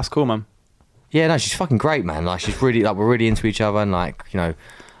 That's cool, man. Yeah, no, she's fucking great, man. Like she's really we're really into each other, and like I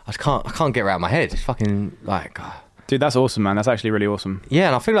can't get her out of my head. It's fucking like, dude, that's awesome, man. That's actually really awesome. Yeah,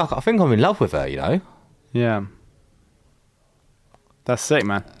 and I think I'm in love with her. Yeah, that's sick,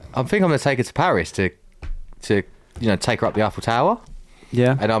 man. I think I'm gonna take her to Paris to take her up the Eiffel Tower.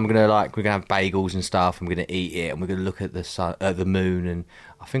 Yeah. And we're gonna have bagels and stuff, and we're gonna eat it, and we're gonna look at the sun, the moon, and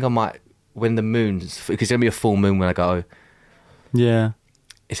I think I might, when the moon's, because it's gonna be a full moon when I go. Yeah.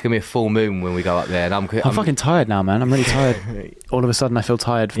 It's gonna be a full moon when we go up there, and I'm fucking tired now, man. I'm really tired. All of a sudden, I feel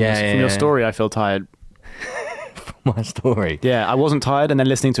tired from your story. I feel tired. From my story. Yeah, I wasn't tired, and then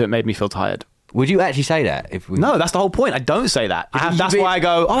listening to it made me feel tired. Would you actually say that? No, that's the whole point. I don't say that. That's why I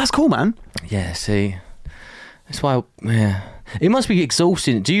go, oh, that's cool, man. Yeah. See. That's why, yeah. It must be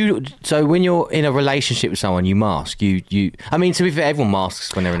exhausting. So when you're in a relationship with someone, you mask. I mean, to be fair, everyone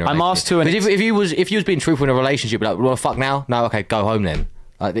masks when they're in a relationship. I mask too. And if you was being truthful in a relationship, like, well, fuck now. No, okay, go home then.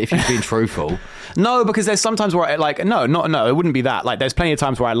 Like, if you're being truthful. No, because there's sometimes where no, it wouldn't be that. Like, there's plenty of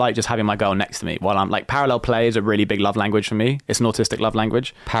times where I like just having my girl next to me while I'm like, parallel play is a really big love language for me. It's an autistic love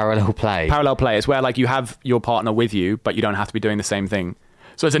language. Parallel play is where like you have your partner with you, but you don't have to be doing the same thing.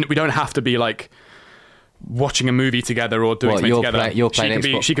 So we don't have to be like watching a movie together or doing What, something you're together. play- you're playing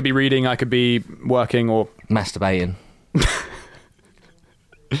Xbox? She could be reading, I could be working, or Masturbating.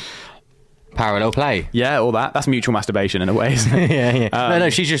 Parallel play. yeah, all that. That's mutual masturbation in a way, isn't it? Yeah. No,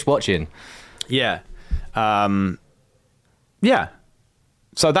 she's just watching. Yeah. Yeah.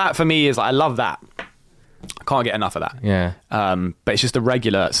 So that for me is like, I love that. I can't get enough of that. Yeah. But it's just the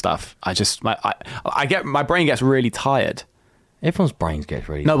regular stuff. My brain gets really tired. Everyone's brains get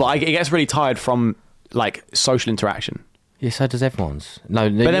really... No, but it gets really tired from like social interaction. Yeah, so does everyone's. No,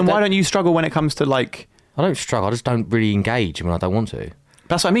 But then why don't you struggle when it comes to like... I don't struggle. I just don't really engage when I don't want to.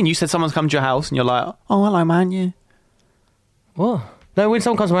 That's what I mean. You said someone's come to your house and you're like, oh, hello, man. Yeah. What? No, when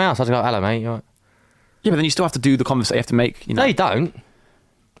someone comes to my house, I just go, hello, mate. You all right? Yeah, but then you still have to do the conversation. You have to make, you know. No, you don't.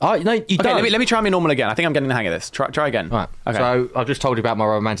 No, you Okay, don't. let me try me normal again. I think I'm getting the hang of this. Try again. Right. Okay. So I've just told you about my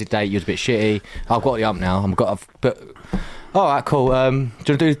romantic date. You was a bit shitty. I've got the ump now. All right, cool. Do you want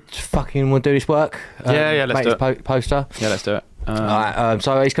to do this work? Yeah, let's make do this poster. Yeah, let's do it. All right.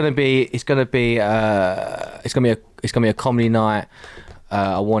 So it's gonna be a comedy night.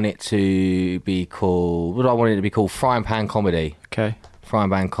 I want it to be called. What do I want it to be called? Frying pan comedy. Okay. Frying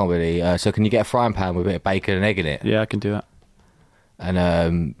pan comedy. So can you get a frying pan with a bit of bacon and egg in it, Yeah, I can do that. and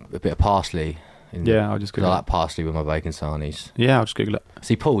a bit of parsley? Yeah, I'll just I Google like parsley with my bacon sarnies. Yeah, I'll just Google it.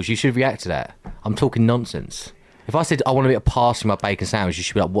 See, Paul, you should react to that. I'm talking nonsense. If I said I want a bit of parsley in my bacon sandwich, you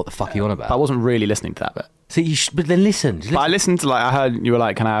should be like, "What the fuck are you on about?" But I wasn't really listening to that bit. See, but then listen. But I listened to, like, I heard you were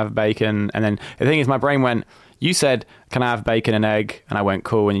like, can I have bacon? And then the thing is, my brain went, you said, can I have bacon and egg? And I went,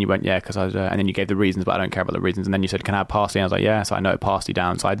 cool. And you went, yeah, because I was, and then you gave the reasons, but I don't care about the reasons. And then you said, can I have parsley? And I was like, yeah. So I noted parsley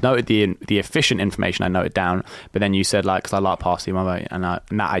down. So I noted the efficient information I noted down. But then you said, like, because I like parsley, and that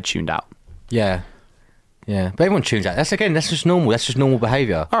I tuned out. Yeah. Yeah. But everyone tunes out. That's just normal. That's just normal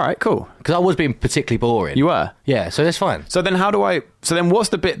behaviour. All right, cool. Because I was being particularly boring. You were? Yeah, so that's fine. So then what's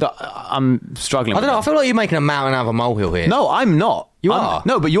the bit that I'm struggling with? I don't know. I feel like you're making a mountain out of a molehill here. No, I'm not. You are?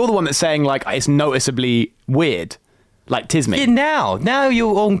 No, but you're the one that's saying, like, it's noticeably weird. Like, tis me. Yeah, now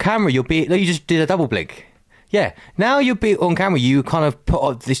you're on camera. You just did a double blink. Yeah. Now you're on camera. You kind of put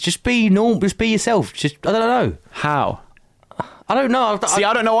on this. Just be normal. Just be yourself. Just, I don't know. How? I don't know. See,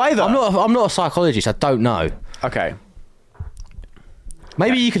 I don't know either. I'm not a psychologist. I don't know. Okay.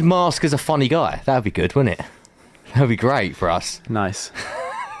 Maybe you could mask as a funny guy. That would be good, wouldn't it? That would be great for us. Nice.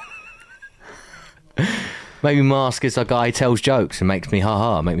 Maybe mask as a guy who tells jokes and makes me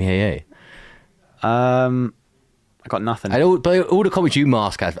make me hear. I got nothing. But all the comics you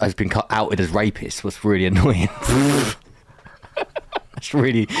mask has been outed as rapists. Was really annoying. It's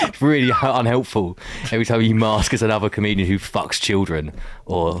really unhelpful. Every time you mask as another comedian who fucks children,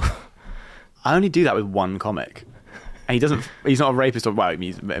 or I only do that with one comic, and he's not a rapist or well.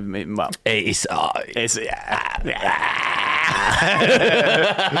 it's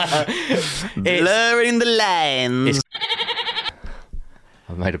blurring the lines.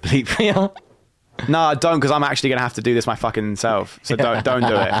 I've made a bleep for you. No, don't, because I'm actually gonna have to do this my fucking self. So don't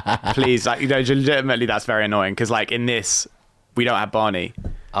do it, please. Like, legitimately, that's very annoying. Because like in this, we don't have Barney.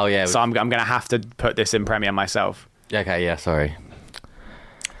 Oh yeah. So I'm gonna have to put this in Premiere myself. Okay. Yeah. Sorry.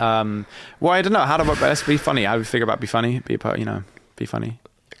 Well, I don't know. How do I let's be funny? How do we figure about be funny? Be funny.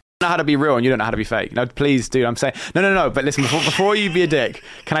 I know how to be real, and you don't know how to be fake. No, please, dude. I'm saying no. But listen, before you be a dick,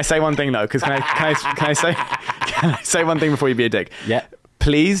 can I say one thing though? Because can I say one thing before you be a dick? Yeah.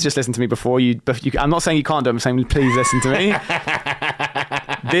 Please just listen to me before you. I'm not saying you can't do it. I'm saying please listen to me.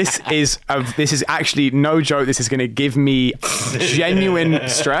 This is actually no joke. This is going to give me genuine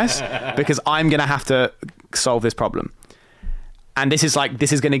stress because I'm going to have to solve this problem. And this is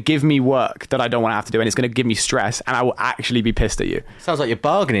going to give me work that I don't want to have to do, and it's going to give me stress, and I will actually be pissed at you. Sounds like you're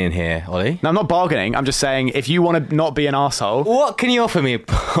bargaining here, Ollie. No, I'm not bargaining. I'm just saying if you want to not be an arsehole... What can you offer me,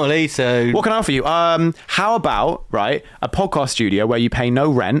 Ollie? What can I offer you? How about, right, a podcast studio where you pay no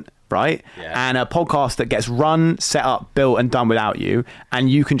rent, right? Yeah. And a podcast that gets run, set up, built, and done without you, and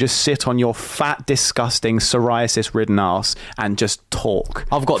you can just sit on your fat, disgusting, psoriasis-ridden arse and just talk.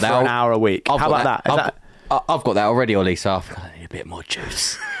 I've got that for an hour a week. How about that? I've got that already, Ollie, so I need a bit more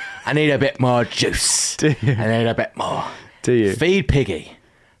juice. I need a bit more juice. Do you? I need a bit more. Do you? Feed Piggy.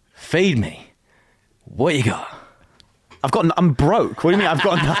 Feed me. What you got? I'm broke. What do you mean I've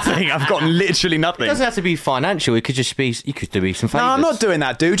got nothing? I've got literally nothing. It doesn't have to be financial. It could just be, you could do me some favours. No, I'm not doing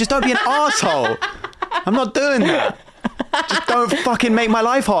that, dude. Just don't be an arsehole. I'm not doing that. Just don't fucking make my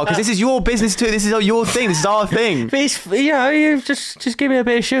life hard, because this is your business too. This is your thing. This is our thing. But it's, you just give me a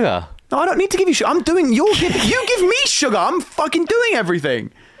bit of sugar. No, I don't need to give you sugar. I'm doing you give me sugar. I'm fucking doing everything.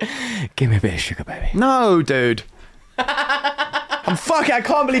 Give me a bit of sugar, baby. No, dude. I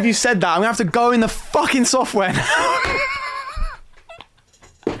can't believe you said that. I'm gonna have to go in the fucking software now.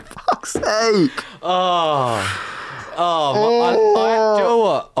 Fuck's sake. Do you know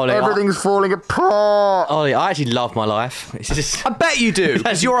what, Ollie? Everything's falling apart. Ollie, I actually love my life. It's just... I bet you do,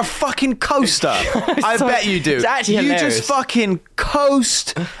 because you're a fucking coaster. I bet you do. It's actually you hilarious. just fucking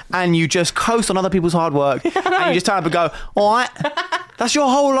coast, and you just coast on other people's hard work, and you just turn up and go, all right. That's your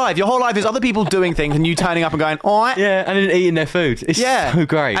whole life. Your whole life is other people doing things and you turning up and going, all right. Yeah, and then eating their food. It's so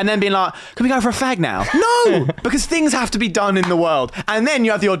great. And then being like, can we go for a fag now? No, because things have to be done in the world. And then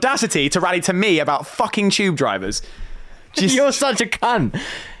you have the audacity to rally to me about fucking tube drivers. You're such a cunt.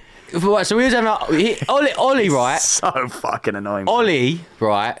 Right, so we was having Ollie, right? So fucking annoying. Ollie,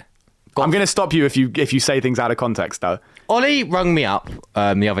 right? I'm going to stop you if you say things out of context, though. Ollie rung me up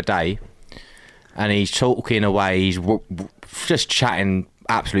the other day, and he's talking away. He's just chatting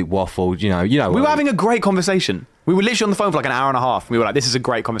absolute waffle. You know. We were having a great conversation. We were literally on the phone for like an hour and a half. We were like, "This is a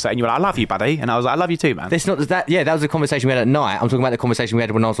great conversation." You were like, "I love you, buddy," and I was like, "I love you too, man." That's not that. Yeah, that was the conversation we had at night. I'm talking about the conversation we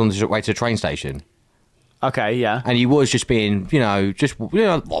had when I was on the way to the train station. Okay, yeah. And he was just being, No,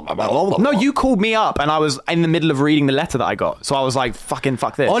 you called me up and I was in the middle of reading the letter that I got. So I was like, fuck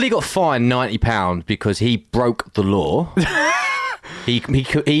this. Ollie got fined £90 because he broke the law. He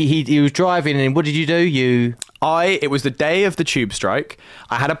was driving, and what did you do? It was the day of the tube strike.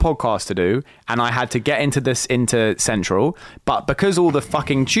 I had a podcast to do and I had to get into Central, but because all the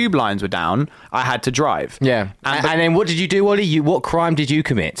fucking tube lines were down, I had to drive. Yeah. And then what did you do, Ollie? What crime did you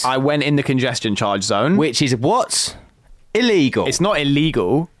commit? I went in the congestion charge zone. Which is what? Illegal. It's not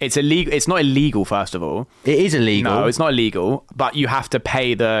illegal. It's illegal. It's not illegal, first of all. It is illegal. No, it's not illegal, but you have to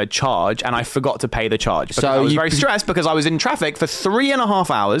pay the charge, and I forgot to pay the charge. Because I was very stressed because I was in traffic for 3.5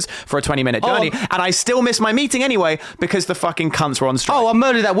 hours for a 20-minute journey, and I still missed my meeting anyway because the fucking cunts were on strike. Oh, I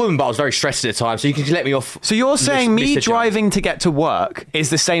murdered that woman, but I was very stressed at the time, so you can just let me off. So you're saying me driving to get to work is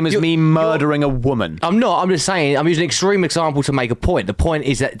the same as me murdering a woman? I'm not. I'm just saying, I'm using an extreme example to make a point. The point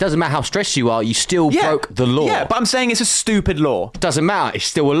is that it doesn't matter how stressed you are, you still broke the law. Yeah, but I'm saying it's a stupid law. Doesn't matter. It's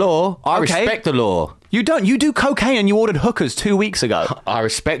still a law. I respect the law. You don't. You do cocaine and you ordered hookers 2 weeks ago. I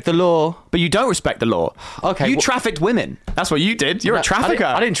respect the law. But you don't respect the law. Okay. You trafficked women. That's what you did. You're a trafficker.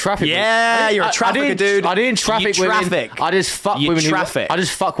 I didn't traffic. Yeah, you're a trafficker, dude. I didn't traffic women. I just fuck women. I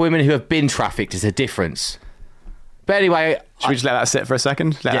just fuck women who have been trafficked. There's a difference. But anyway, should we just let that sit for a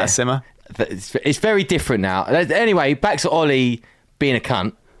second? Let that simmer. It's very different now. Anyway, back to Ollie being a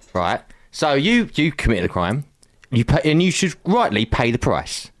cunt, right? So you committed a crime. You pay, and you should rightly pay the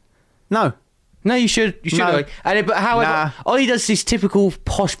price. No, you should. You should. No. But however, Ollie does this typical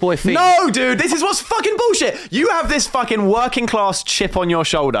posh boy thing. No, dude, this is what's fucking bullshit. You have this fucking working class chip on your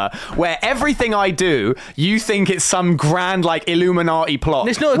shoulder where everything I do, you think it's some grand like Illuminati plot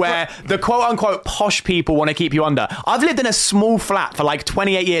it's not where the quote unquote posh people want to keep you under. I've lived in a small flat for like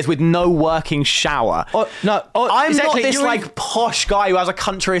 28 years with no working shower. I'm exactly, not this like posh guy who has a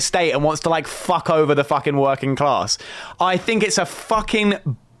country estate and wants to like fuck over the fucking working class. I think it's a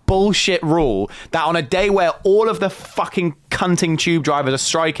fucking bullshit rule that on a day where all of the fucking cunting tube drivers are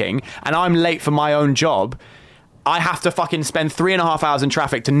striking and I'm late for my own job, I have to fucking spend 3.5 hours in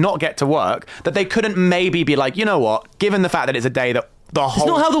traffic to not get to work, that they couldn't maybe be like, you know what, given the fact that it's a day that the whole... It's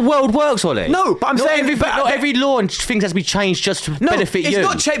not how the world works, Ollie. No, but I'm saying... Not every law and things has to be changed just to benefit you.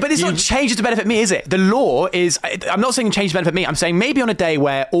 Not but it's not changed to benefit me, is it? The law is... I'm not saying change to benefit me. I'm saying maybe on a day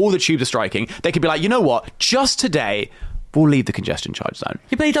where all the tubes are striking, they could be like, you know what, just today... we'll leave the congestion charge zone.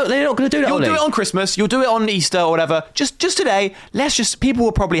 Yeah, but they're not going to do that, You'll do it on Christmas. You'll do it on Easter or whatever. Just today, people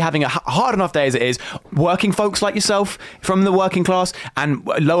are probably having a hard enough day as it is. Working folks like yourself from the working class and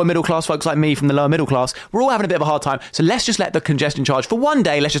lower middle class folks like me from the lower middle class, we're all having a bit of a hard time. So let's just let the congestion charge for one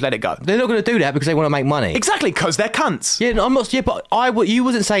day. Let's just let it go. They're not going to do that because they want to make money. Exactly, because they're cunts. Yeah, no, I'm not. Yeah, but you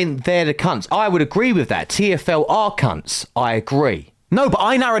wasn't saying they're the cunts. I would agree with that. TfL are cunts. I agree. No, but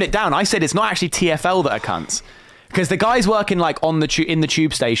I narrowed it down. I said it's not actually TfL that are cunts. Because the guys working like in the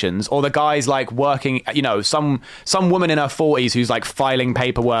tube stations, or the guys like working, you know, some woman in her 40s who's like filing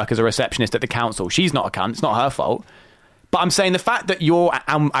paperwork as a receptionist at the council, she's not a cunt. It's not her fault. But I'm saying the fact that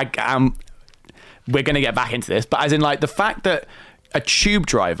we're going to get back into this, but as in like the fact that a tube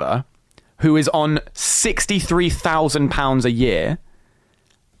driver who is on £63,000 a year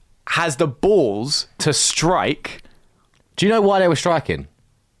has the balls to strike. Do you know why they were striking?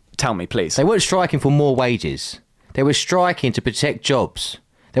 Tell me, please. They weren't striking for more wages. They were striking to protect jobs.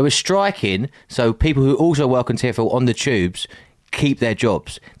 They were striking so people who also work on TfL on the tubes keep their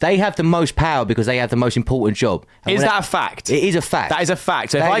jobs. They have the most power because they have the most important job. And is that a fact? It is a fact. That is a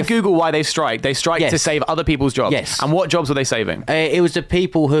fact. So if I Google why they strike to save other people's jobs. Yes. And what jobs were they saving? It was the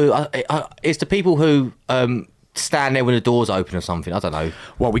people who... it's the people who stand there when the doors open or something. I don't know.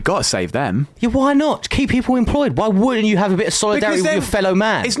 Well, we got to save them. Yeah, why not? Keep people employed. Why wouldn't you have a bit of solidarity with your fellow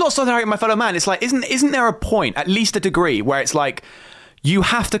man? It's not solidarity with my fellow man. It's like, isn't there a point, at least a degree, where it's like you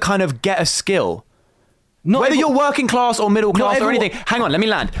have to kind of get a skill? Whether you're working class or middle class or anything. Hang on, let me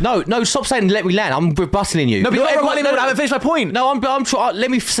land. No, stop saying let me land. I'm rebutting you. No, but I haven't finished my point. No, I'm trying. Let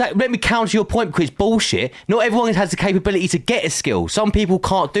me counter your point because it's bullshit. Not everyone has the capability to get a skill. Some people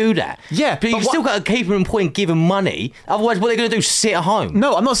can't do that. Yeah, but you still got to keep them employed and give them money. Otherwise, what are they going to do? Sit at home?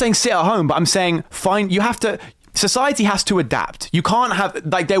 No, I'm not saying sit at home, but I'm saying you have to. Society has to adapt. You can't have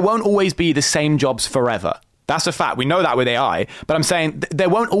there won't always be the same jobs forever. That's a fact. We know that with AI, but I'm saying there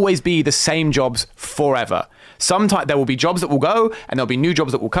won't always be the same jobs forever. Sometimes there will be jobs that will go, and there'll be new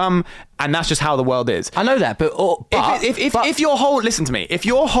jobs that will come, and that's just how the world is. I know that, but if your whole if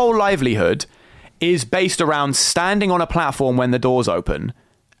your whole livelihood is based around standing on a platform when the doors open,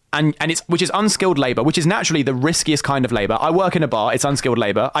 and which is unskilled labor, which is naturally the riskiest kind of labor. I work in a bar; it's unskilled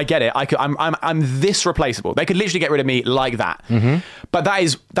labor. I get it. I'm this replaceable. They could literally get rid of me like that. Mm-hmm. But that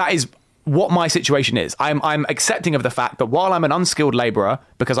is what my situation is. I'm accepting of the fact that while I'm an unskilled laborer,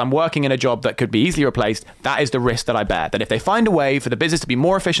 because I'm working in a job that could be easily replaced, that is the risk that I bear. That if they find a way for the business to be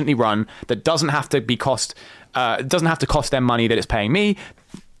more efficiently run, that doesn't have to cost them money that it's paying me,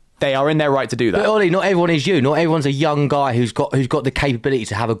 they are in their right to do that. But Ollie, not everyone is you. Not everyone's a young guy who's got the capability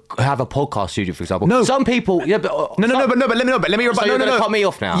to have a podcast studio, for example. No, some people. Yeah, but let me rebut. So you're going to cut me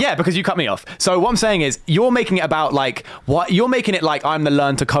off now? Yeah, because you cut me off. So what I'm saying is, you're making it about like what you're making it like I'm the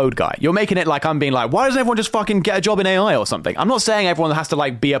learn to code guy. You're making it like I'm being like, why doesn't everyone just fucking get a job in AI or something? I'm not saying everyone has to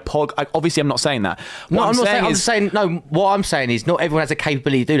like be a pod. Obviously, I'm not saying that. What I'm saying is not everyone has the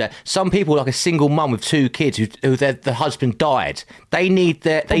capability to do that. Some people, like a single mum with 2 kids who the husband died, they need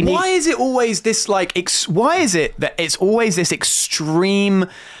their. Why is it always this like? Why is it that it's always this extreme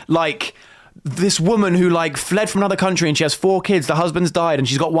like? This woman who like fled from another country and she has 4 kids, the husband's died and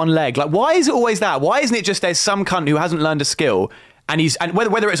she's got 1 leg. Like, why is it always that? Why isn't it just there's some cunt who hasn't learned a skill and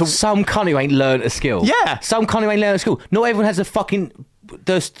whether it's some cunt who ain't learned a skill? Yeah, some cunt who ain't learned a skill. Not everyone has a fucking.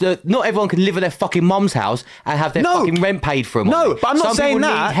 Not everyone can live at their fucking mum's house and have their fucking rent paid for them. No, but I'm not saying that.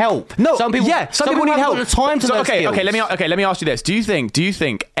 Some people need help. No, some people need help. The time to learn skills. Let me ask you this: Do you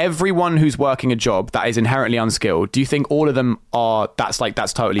think everyone who's working a job that is inherently unskilled? Do you think all of them are? That's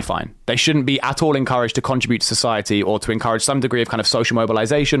totally fine. They shouldn't be at all encouraged to contribute to society or to encourage some degree of kind of social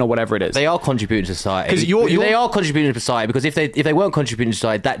mobilization or whatever it is. They are contributing to society. They are contributing to society because if they weren't contributing to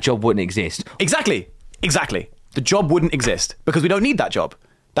society, that job wouldn't exist. Exactly. The job wouldn't exist because we don't need that job.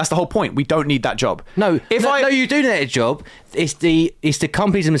 That's the whole point. We don't need that job. No, you do need a job. It's the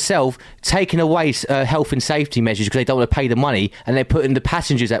companies themselves taking away health and safety measures because they don't want to pay the money, and they're putting the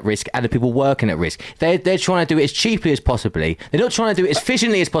passengers at risk and the people working at risk. They're trying to do it as cheaply as possibly. They're not trying to do it as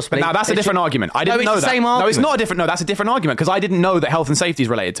efficiently as possible. Now that's a different argument. I didn't know that. Same argument. No, it's not a different. No, that's a different argument because I didn't know that health and safety is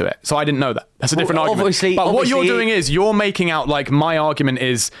related to it. So I didn't know that. That's a different argument. But what you're doing is you're making out like my argument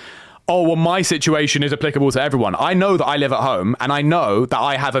is, oh, well, my situation is applicable to everyone. I know that I live at home, and I know that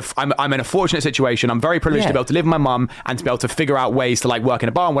I'm in a fortunate situation. I'm very privileged to be able to live with my mum and to be able to figure out ways to like work in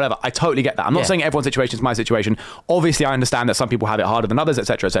a bar and whatever. I totally get that. I'm not saying everyone's situation is my situation. Obviously, I understand that some people have it harder than others,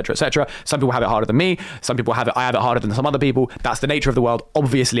 etc., etc., etc. Some people have it harder than me. Some people I have it harder than some other people. That's the nature of the world.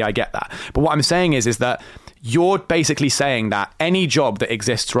 Obviously, I get that. But what I'm saying is that you're basically saying that any job that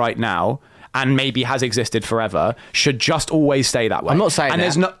exists right now and maybe has existed forever should just always stay that way. I'm not saying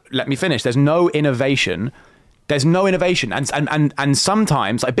that. Let me finish. There's no innovation. And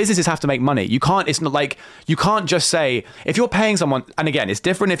sometimes like businesses have to make money. It's not like you can't just say if you're paying someone, and again, it's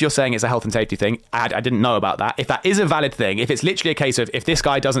different if you're saying it's a health and safety thing. I didn't know about that. If that is a valid thing, if it's literally a case of if this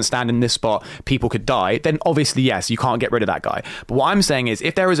guy doesn't stand in this spot, people could die, then obviously yes, you can't get rid of that guy. But what I'm saying is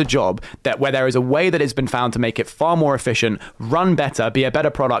if there is a job where there is a way that has been found to make it far more efficient, run better, be a better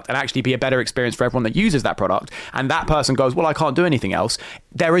product, and actually be a better experience for everyone that uses that product, and that person goes, well, I can't do anything else,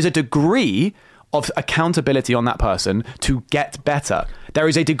 there is a degree of accountability on that person to get better. There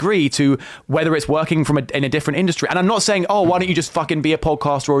is a degree to whether it's working in a different industry. And I'm not saying, oh, why don't you just fucking be a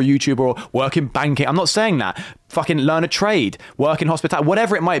podcaster or a YouTuber or work in banking? I'm not saying that. Fucking learn a trade, work in hospitality,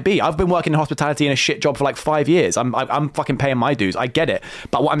 whatever it might be. I've been working in hospitality in a shit job for like 5 years. I'm fucking paying my dues. I get it.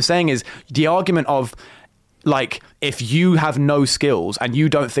 But what I'm saying is the argument of like, if you have no skills and you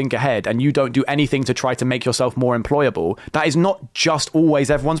don't think ahead and you don't do anything to try to make yourself more employable, that is not just always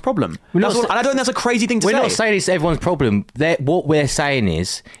everyone's problem. And I don't think that's a crazy thing to say. We're not saying it's everyone's problem. What we're saying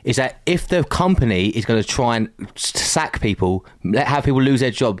is that if the company is going to try and sack people, have people lose their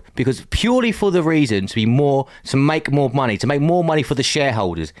job, because purely for the reason to make more money, to make more money for the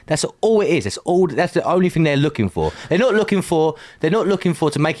shareholders, that's all it is. That's the only thing they're looking for. They're not looking for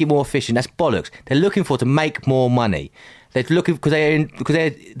to make it more efficient. That's bollocks. They're looking for to make make more money. They're looking because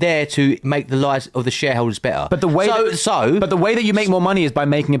they're there to make the lives of the shareholders better. But the way but the way that you make more money is by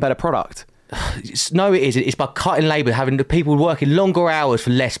making a better product. No, it isn't. It's by cutting labour, having the people working longer hours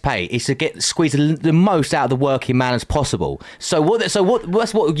for less pay. It's to squeeze the most out of the working man as possible.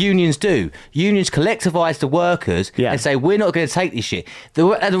 That's what unions do. Unions collectivise the workers and say, we're not going to take this shit. The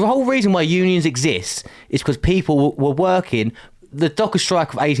whole reason why unions exist is because people were working. The Dockers strike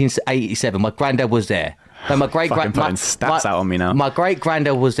of 1887, my granddad was there. So my great stats out on me now. My great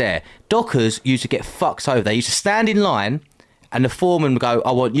granddad was there. Dockers used to get fucked over. They used to stand in line. And the foreman would go,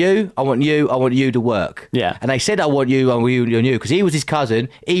 I want you to work. Yeah. And they said, I want you, because he was his cousin.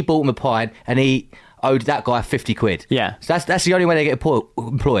 He bought him a pint, and he owed that guy 50 quid. Yeah. So that's the only way they get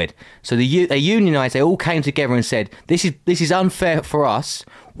employed. So they unionised. They all came together and said, this is unfair for us.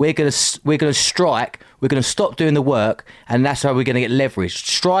 We're gonna strike. We're gonna stop doing the work, and that's how we're gonna get leverage.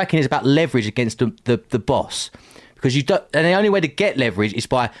 Striking is about leverage against the boss, because you don't. And the only way to get leverage is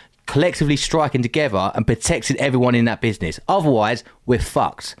by collectively striking together and protecting everyone in that business. Otherwise, we're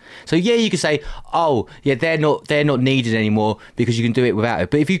fucked. So yeah, you can say, oh yeah, they're not needed anymore because you can do it without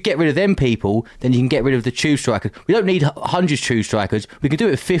it. But if you get rid of them people, then you can get rid of the tube strikers. We don't need 100 tube strikers. We can do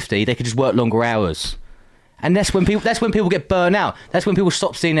it with 50. They can just work longer hours. And that's when people get burnt out. That's when people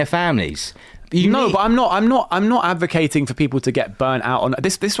stop seeing their families. But I'm not advocating for people to get burnt out on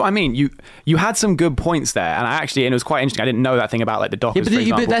this. This is what I mean. You had some good points there, and it was quite interesting. I didn't know that thing about like the Dockers, for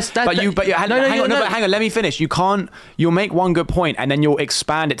example. Hang on. Let me finish. You'll make one good point, and then you'll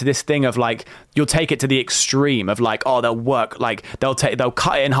expand it to this thing of like you'll take it to the extreme of like, oh, they'll work like they'll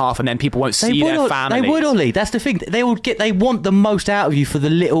cut it in half, and then people won't see their families. They would, Ollie. That's the thing. They want the most out of you for the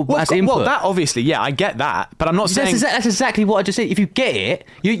little input. Well, that obviously, yeah, I get that, but I'm not saying that's exactly what I just said. If you get it,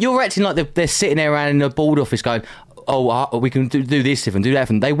 you're acting like they're sitting there around in the board office going, oh, we can do this and do that.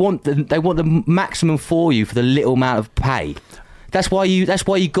 And they want the maximum for you for the little amount of pay. That's why you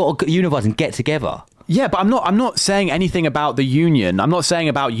got to unionise and get together. Yeah, but I'm not saying anything about the union. I'm not saying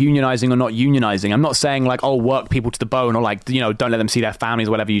about unionising or not unionising. I'm not saying like, oh, work people to the bone or like, don't let them see their families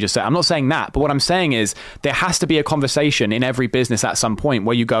or whatever you just said. I'm not saying that. But what I'm saying is there has to be a conversation in every business at some point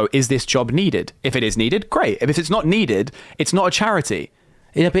where you go, is this job needed? If it is needed, great. If it's not needed, it's not a charity.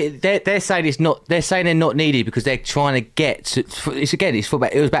 Yeah, but they're saying it's not. They're saying they're not needed because they're trying to get. To, it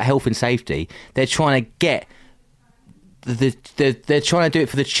was about health and safety. They're trying to get. They're trying to do it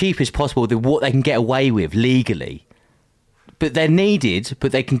for the cheapest possible, what they can get away with legally. But they're needed,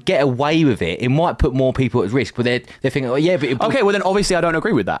 but they can get away with it. It might put more people at risk, but they're thinking, oh yeah, but okay. Well, then obviously I don't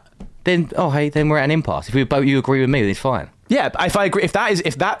agree with that. Then we're at an impasse. If you agree with me, then it's fine. Yeah, if I agree, if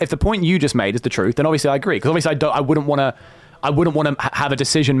the point you just made is the truth, then obviously I agree. Because obviously I wouldn't want to have a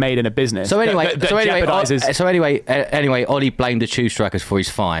decision made in a business. So anyway, that jeopardizes. Anyway, Ollie blamed the tube strikers for his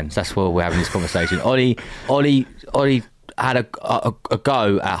fines. That's why we're having this conversation. Ollie had a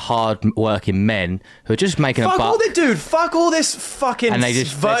go at hard-working men who are just making fuck a buck. Fuck all this fucking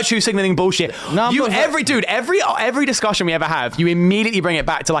virtue signaling bullshit. No, every discussion we ever have, you immediately bring it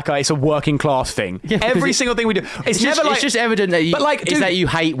back to like it's a working class thing. Yeah, every single thing we do, it's just evident that you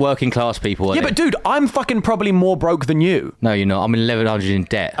hate working class people. Yeah, but dude, I'm fucking probably more broke than you. No, you're not. I'm 1,100 in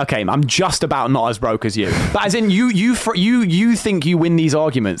debt. Okay, I'm just about not as broke as you. But as in, you think you win these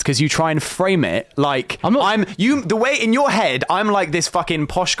arguments because you try and frame it like the way in your head, I'm like this fucking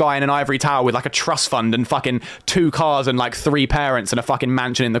posh guy in an ivory tower with like a trust fund and fucking 2 cars and like 3 parents and a fucking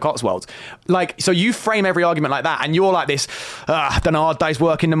mansion in the Cotswolds. Like, so you frame every argument like that, and you're like this, I've done a hard day's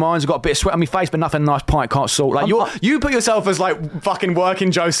work in the mines, I've got a bit of sweat on my face, but nothing nice pint can't salt. Like, you put yourself as like fucking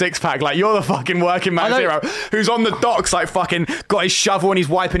working Joe Sixpack, like you're the fucking working man zero who's on the docks, like fucking got his shovel and he's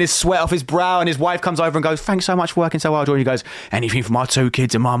wiping his sweat off his brow, and his wife comes over and goes, thanks so much for working so hard, George. He goes, anything for my 2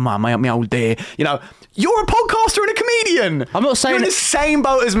 kids and my mum, my old dear. You're a podcaster and a comedian. I'm not saying you're in the same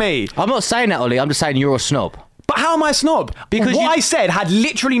boat as me. I'm not saying that, Ollie. I'm just saying you're a snob. But how am I a snob? Because what I said had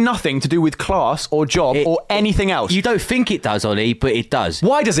literally nothing to do with class or job or anything else. You don't think it does, Ollie, but it does.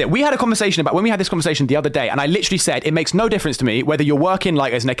 Why does it? We had a conversation when we had this conversation the other day, and I literally said it makes no difference to me whether you're working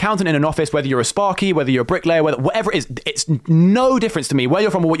like as an accountant in an office, whether you're a sparky, whether you're a bricklayer, whatever it is. It's no difference to me where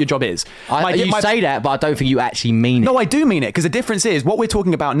you're from or what your job is. You say that, but I don't think you actually mean it. No, I do mean it, because the difference is what we're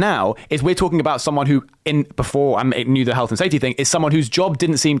talking about now is we're talking about someone who, before I knew the health and safety thing, is someone whose job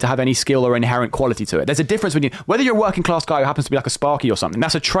didn't seem to have any skill or inherent quality to it. There's a difference between whether you're a working class guy who happens to be like a sparky or something.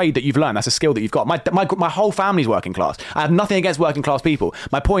 That's a trade that you've learned. That's a skill that you've got. My whole family's working class. I have nothing against working class people.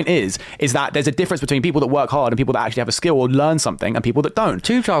 My point is that there's a difference between people that work hard and people that actually have a skill or learn something and people that don't.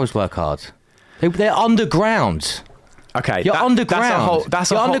 Tube drivers work hard. They're underground. Okay, you're underground.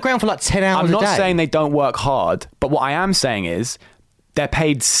 That's underground for like 10 hours a day. I'm not saying they don't work hard, but what I am saying is they're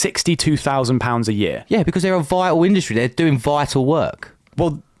paid £62,000 a year. Yeah, because they're a vital industry. They're doing vital work.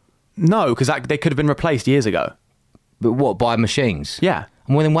 Well, no, because they could have been replaced years ago. But what, by machines? Yeah.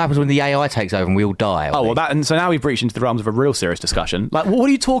 And then what happens when the AI takes over and we all die? Oh, well, and so now we've breached into the realms of a real serious discussion. Like, what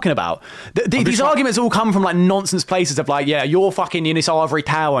are you talking about? These arguments all come from like nonsense places of like, yeah, you're fucking in this ivory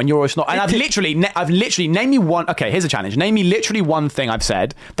tower and you're a snot. And I've literally, name me one. Okay, here's a challenge. Name me literally one thing I've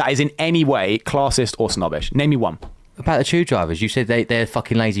said that is in any way classist or snobbish. Name me one. About the tube drivers, you said they're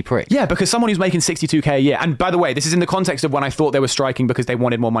fucking lazy pricks. Yeah, because someone who's making 62k a year, and by the way, this is in the context of when I thought they were striking because they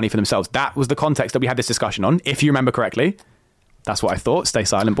wanted more money for themselves. That was the context that we had this discussion on, if you remember correctly. That's what I thought. Stay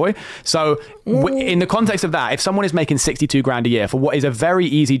silent, boy. So in the context of that, if someone is making 62 grand a year for what is a very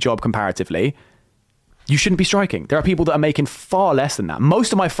easy job comparatively, you shouldn't be striking. There are people that are making far less than that.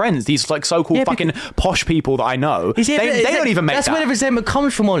 Most of my friends, these like so-called fucking posh people that I know, they don't even make that. That's where the resentment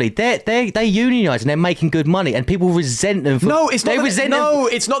comes from, Ollie. They unionise and they're making good money, and people resent them.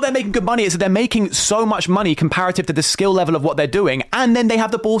 It's not they're making good money. It's that they're making so much money comparative to the skill level of what they're doing, and then they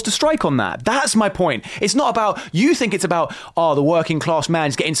have the balls to strike on that. That's my point. It's not about, you think it's about, the working class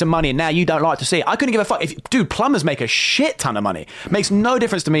man's getting some money and now you don't like to see it. I couldn't give a fuck. Dude, plumbers make a shit ton of money. Makes no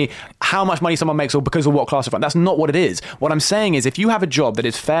difference to me how much money someone makes or because of what class they're from. That's not what it is. What I'm saying is if you have a job that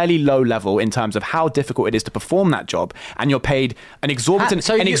is fairly low level in terms of how difficult it is to perform that job, and you're paid an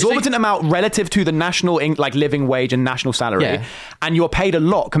exorbitant amount relative to the national living wage and national salary, and you're paid a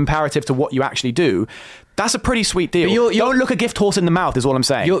lot comparative to what you actually do, that's a pretty sweet deal. But don't look a gift horse in the mouth is all I'm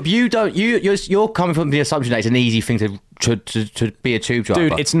saying. You're coming from the assumption that it's an easy thing to be a tube driver.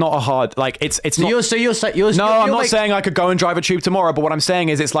 Dude, it's not a hard, like, it's so not. I'm not saying I could go and drive a tube tomorrow, but what I'm saying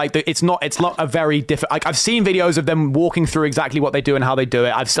is it's like, it's not a very different, like, I've seen videos of them walking through exactly what they do and how they do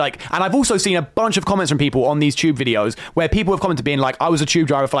it. And I've also seen a bunch of comments from people on these tube videos where people have commented being like, I was a tube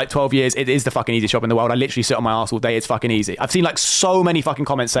driver for like 12 years. It is the fucking easiest job in the world. I literally sit on my ass all day. It's fucking easy. I've seen like so many fucking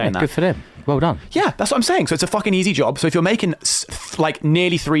comments saying that. Good for them. Well done. Yeah, that's what I'm saying. So it's a fucking easy job. So if you're making like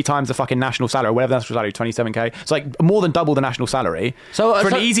nearly 3 times the fucking national salary, whatever the national salary, 27k, it's like more than double the national salary for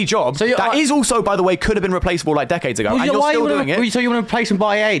an easy job. So that is also, by the way, could have been replaceable like decades ago. And you're still doing it. So you want to replace them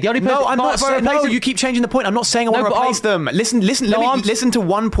by A? I'm not saying, no, you keep changing the point. I'm not saying I want to replace them. Listen to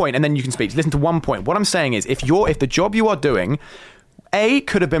one point and then you can speak. Listen to one point. What I'm saying is if the job you are doing, A,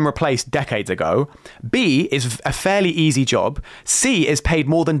 could have been replaced decades ago. B, is a fairly easy job. C, is paid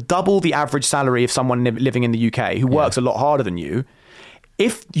more than double the average salary of someone living in the UK who works a lot harder than you.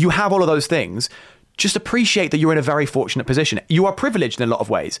 If you have all of those things, just appreciate that you're in a very fortunate position. You are privileged in a lot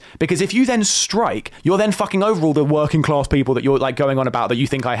of ways, because if you then strike, you're then fucking over all the working class people that you're like going on about that you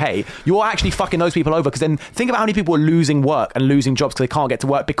think I hate. You're actually fucking those people over, because then think about how many people are losing work and losing jobs because they can't get to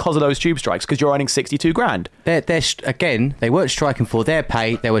work because of those tube strikes, because you're earning 62 grand. Again, they weren't striking for their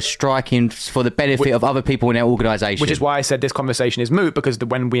pay. They were striking for the benefit of other people in their organisation. Which is why I said this conversation is moot, because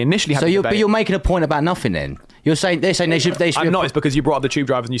when we initially had the debate... But you're making a point about nothing then. They're saying they should... I'm not. It's because you brought up the tube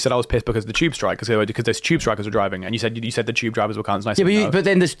drivers and you said I was pissed because of the tube strike, because those tube strikers were driving, and you said the tube drivers were cunts. But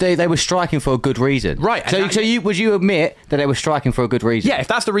then they were striking for a good reason, right? So would you admit that they were striking for a good reason? Yeah, if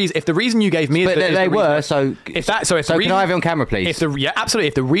that's the reason. If the reason you gave me, can I have it on camera, please? Absolutely.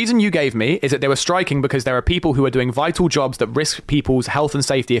 If the reason you gave me is that they were striking because there are people who are doing vital jobs that risk people's health and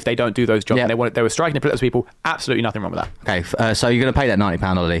safety if they don't do those jobs, and they were striking to protect those people, absolutely nothing wrong with that. Okay, so you're going to pay that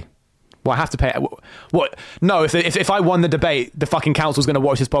 £90, Ollie? Well, I have to pay. What? No, if I won the debate, the fucking council's going to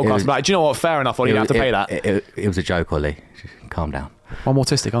watch this podcast and be like, do you know what? Fair enough, Ollie, you have to pay that. It was a joke, Ollie. Calm down. I'm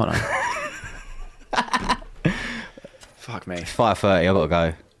autistic, aren't I? Fuck me. It's 5:30. I've got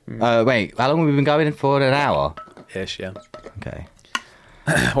to go. Wait, how long have we been going for? An hour? Ish, yeah. Okay.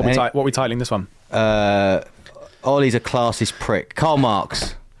 What are we titling this one? Ollie's a classist prick. Karl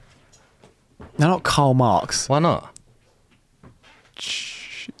Marx. No, not Karl Marx. Why not?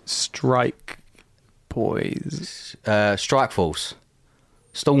 Strike Boys. Strike Force.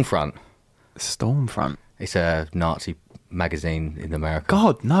 Stormfront. Stormfront. It's a Nazi magazine in America.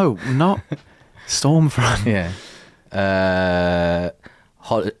 God, no, not Stormfront. Yeah.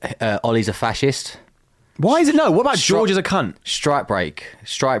 Ollie's a fascist. Why is it no? What about George is a cunt? Strike breaker.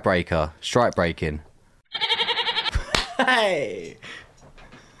 Strike breaking. Hey.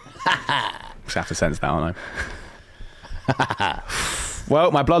 Just have to sense that, aren't I?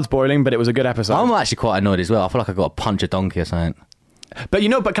 Well, my blood's boiling, but it was a good episode. I'm actually quite annoyed as well. I feel like I got to punch a donkey or something. But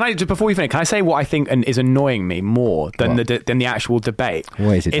can I, before we finish, can I say what I think is annoying me more than the actual debate?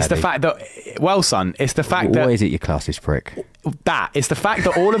 What is it, It's Daddy? the fact that, well, son, it's the fact that... What is it, you classist prick? that. It's the fact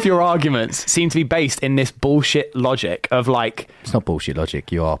that all of your arguments seem to be based in this bullshit logic of like. It's not bullshit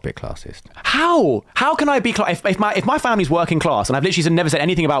logic. You are a bit classist. How can I be if my family's working class and I've literally never said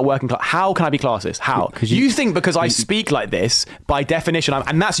anything about working class? How can I be classist? How? Because you think because I speak like this, by definition,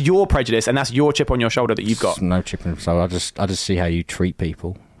 and that's your prejudice and that's your chip on your shoulder that you've got. No chip on. So I just see how you treat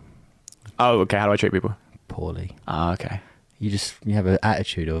people. Oh, okay. How do I treat people? Poorly. Ah, okay. You have an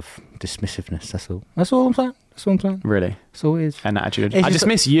attitude of dismissiveness. That's all. That's all I'm saying. That's all I'm saying. Really? That's all it is. An attitude. It's I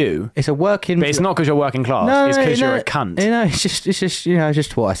dismiss you. It's a working. But it's not because you're working class. No, it's because no, you're a cunt. You know, it's just it's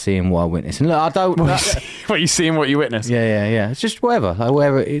just what I see and what I witness. And look, I don't. What you see and what you witness. Yeah. It's just whatever. Like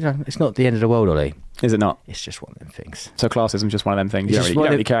whatever. You know, it's not the end of the world, Ollie. Is it not? It's just one of them things. So classism's just one of them things. You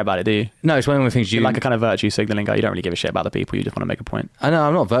don't really care about it, do you? No, it's one of them things. You're like a kind of virtue signaling guy. You don't really give a shit about the people. You just want to make a point. I know.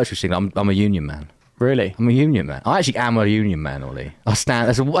 I'm not virtue signaling. I'm a union man. Really? I'm a union man. I actually am a union man, Ollie. I stand.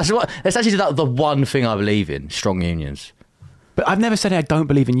 That's actually the one thing I believe in: strong unions. But I've never said I don't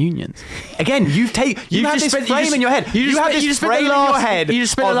believe in unions. Again, you have this frame in your head. You have this frame in your head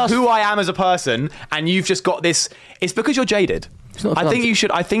of who I am as a person, and you've just got this. It's because you're jaded.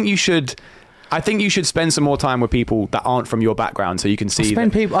 I think you should spend some more time with people that aren't from your background, so you can see.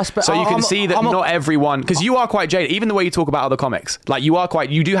 Not everyone, because you are quite jaded. Even the way you talk about other comics, like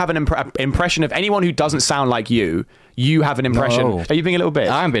you do have an impression of anyone who doesn't sound like you. You have an impression. No. Are you being a little bitch?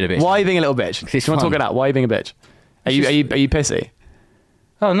 I am being a bitch. Why are you being a little bitch? Do you want to talk it out? Why are you being a bitch? Are you pissy?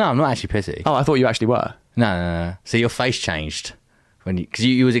 Oh no, I'm not actually pissy. Oh, I thought you actually were. No. So your face changed. Because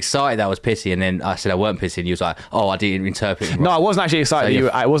you was excited that I was pissy, and then I said I weren't pissy, and you was like, "Oh, I didn't interpret it right." No, I wasn't actually excited.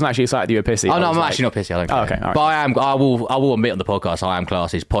 I wasn't actually excited that you were pissy. Oh no, I'm actually not pissy. I don't care. Oh, okay, all right. But I am. I will admit on the podcast I am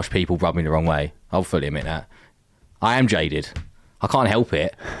classist. Posh people rub me the wrong way. I'll fully admit that. I am jaded. I can't help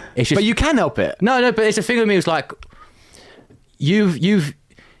it. It's just. But you can help it. No. But it's a thing with me. It's like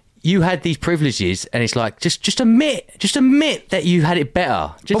you had these privileges, and it's like just admit that you had it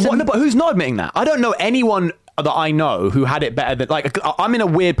better. But who's not admitting that? I don't know anyone that I know who had it better than, like, I'm in a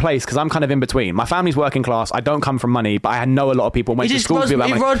weird place because I'm kind of in between. My family's working class. I don't come from money, but I know a lot of people went to school to be about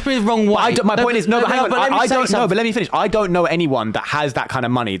money. It rubs me the wrong way. My point is, hang on. I don't know, but let me finish. I don't know anyone that has that kind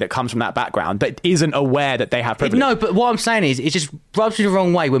of money that comes from that background that isn't aware that they have privilege. No, but what I'm saying is, it just rubs me the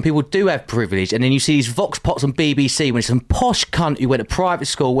wrong way when people do have privilege, and then you see these vox pops on BBC when it's some posh cunt who went to private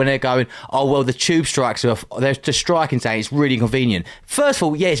school when they're going, oh well, the tube strikes they're just striking saying it's really inconvenient. First of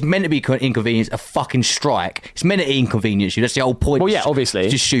all, yeah, it's meant to be inconvenience. A fucking strike. It's meant to inconvenience you. That's the whole point. Well, yeah, obviously.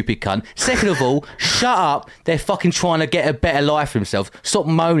 Just stupid cunt. Second of all, shut up. They're fucking trying to get a better life for themselves. Stop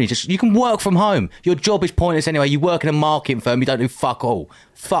moaning. You can work from home. Your job is pointless anyway. You work in a marketing firm. You don't do fuck all.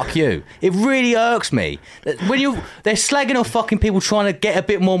 Fuck you. It really irks me. When they're slagging off fucking people trying to get a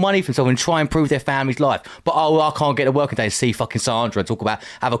bit more money for themselves and try and improve their family's life. But I can't get to work today to see fucking Sandra and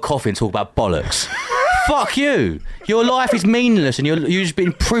have a coffee and talk about bollocks. Fuck you. Your life is meaningless, and you've just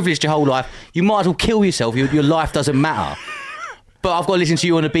been privileged your whole life. You might as well kill yourself. Your life doesn't matter. But I've got to listen to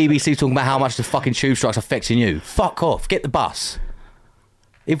you on the BBC talking about how much the fucking tube strike's affecting you. Fuck off. Get the bus.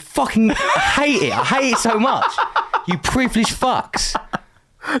 I hate it. I hate it so much. You privileged fucks.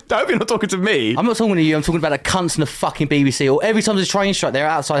 I hope you're not talking to me. I'm not talking to you. I'm talking about the cunts in the fucking BBC. Or every time there's a train strike, they're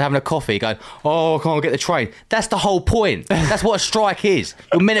outside having a coffee going, oh, I can't get the train. That's the whole point. That's what a strike is.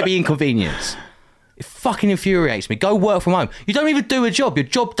 You're meant to be inconvenience. It fucking infuriates me. Go work from home. You don't even do a job. Your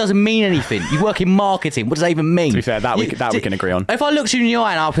job doesn't mean anything. You work in marketing. What does that even mean? To be fair, we can agree on. If I looked you in the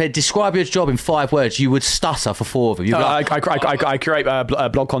eye and I said, describe your job in 5 words, you would stutter for 4 of them. I curate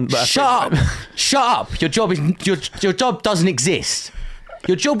blog content. Shut up. Shut up. Your job doesn't exist.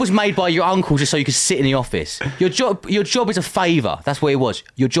 Your job was made by your uncle just so you could sit in the office. Your job is a favour. That's what it was.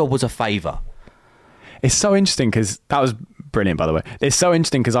 Your job was a favour. It's so interesting because that was brilliant, by the way. It's so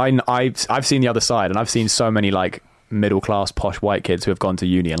interesting because I've seen the other side, and I've seen so many like middle class posh white kids who have gone to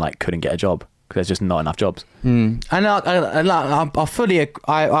uni and like couldn't get a job because there's just not enough jobs. And I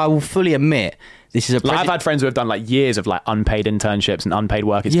will fully admit this is I've had friends who have done like years of like unpaid internships and unpaid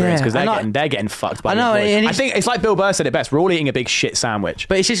work experience because they're getting fucked by. I think it's like Bill Burr said it best. We're all eating a big shit sandwich.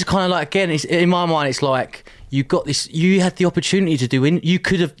 But it's just kind of like, again, in my mind, it's like you got this. You had the opportunity to do.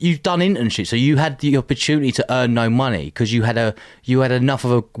 You've done internships, so you had the opportunity to earn no money because you had enough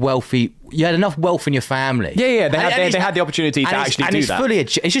wealth in your family. Yeah. They had the opportunity to actually do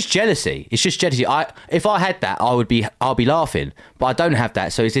that. It's just jealousy. It's just jealousy. If I had that, I'll be laughing. But I don't have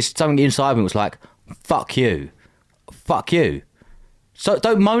that, so it's just something inside me was like, fuck you. So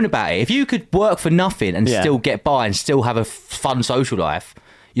don't moan about it. If you could work for nothing and still get by and still have a fun social life,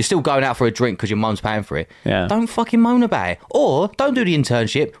 you're still going out for a drink because your mum's paying for it. Yeah. Don't fucking moan about it. Or don't do the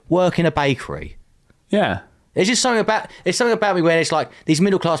internship. Work in a bakery. Yeah. There's just something about me where it's like these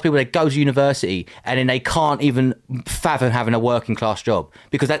middle class people, they go to university and then they can't even fathom having a working class job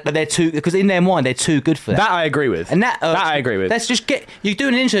because because in their mind they're too good for that. That I agree with. And that I agree with. Let's just you do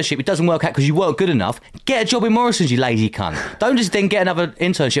an internship, it doesn't work out because you weren't good enough. Get a job in Morrison's, you lazy cunt. Don't just then get another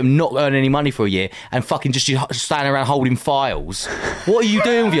internship and not earn any money for a year and fucking just standing around holding files. What are you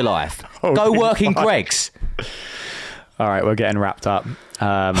doing with your life? Go work in Greg's. All right, we're getting wrapped up.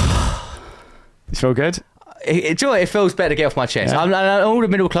 You feel good? It feels better to get off my chest. Yeah. All the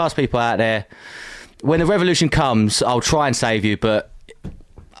middle class people out there, when the revolution comes, I'll try and save you, but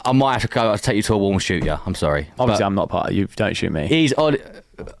I might have to go. I'll take you to a war and shoot you. I'm sorry. Obviously, I'm not part of you. Don't shoot me. Ollie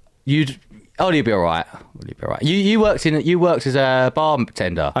will be all right. You worked as a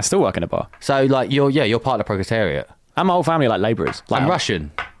bartender. I still work in a bar. So like you're part of the proletariat. And my whole family are like labourers. Like, I'm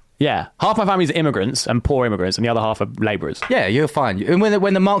Russian. Yeah, half my family's immigrants and poor immigrants, and the other half are labourers. Yeah, you're fine. And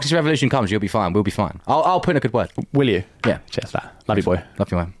when the Marxist revolution comes, you'll be fine. We'll be fine. I'll put in a good word. Will you? Yeah. Cheers for that. Love you, boy.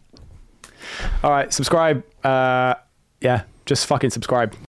 Love you, man. All right, subscribe. Yeah, just fucking subscribe.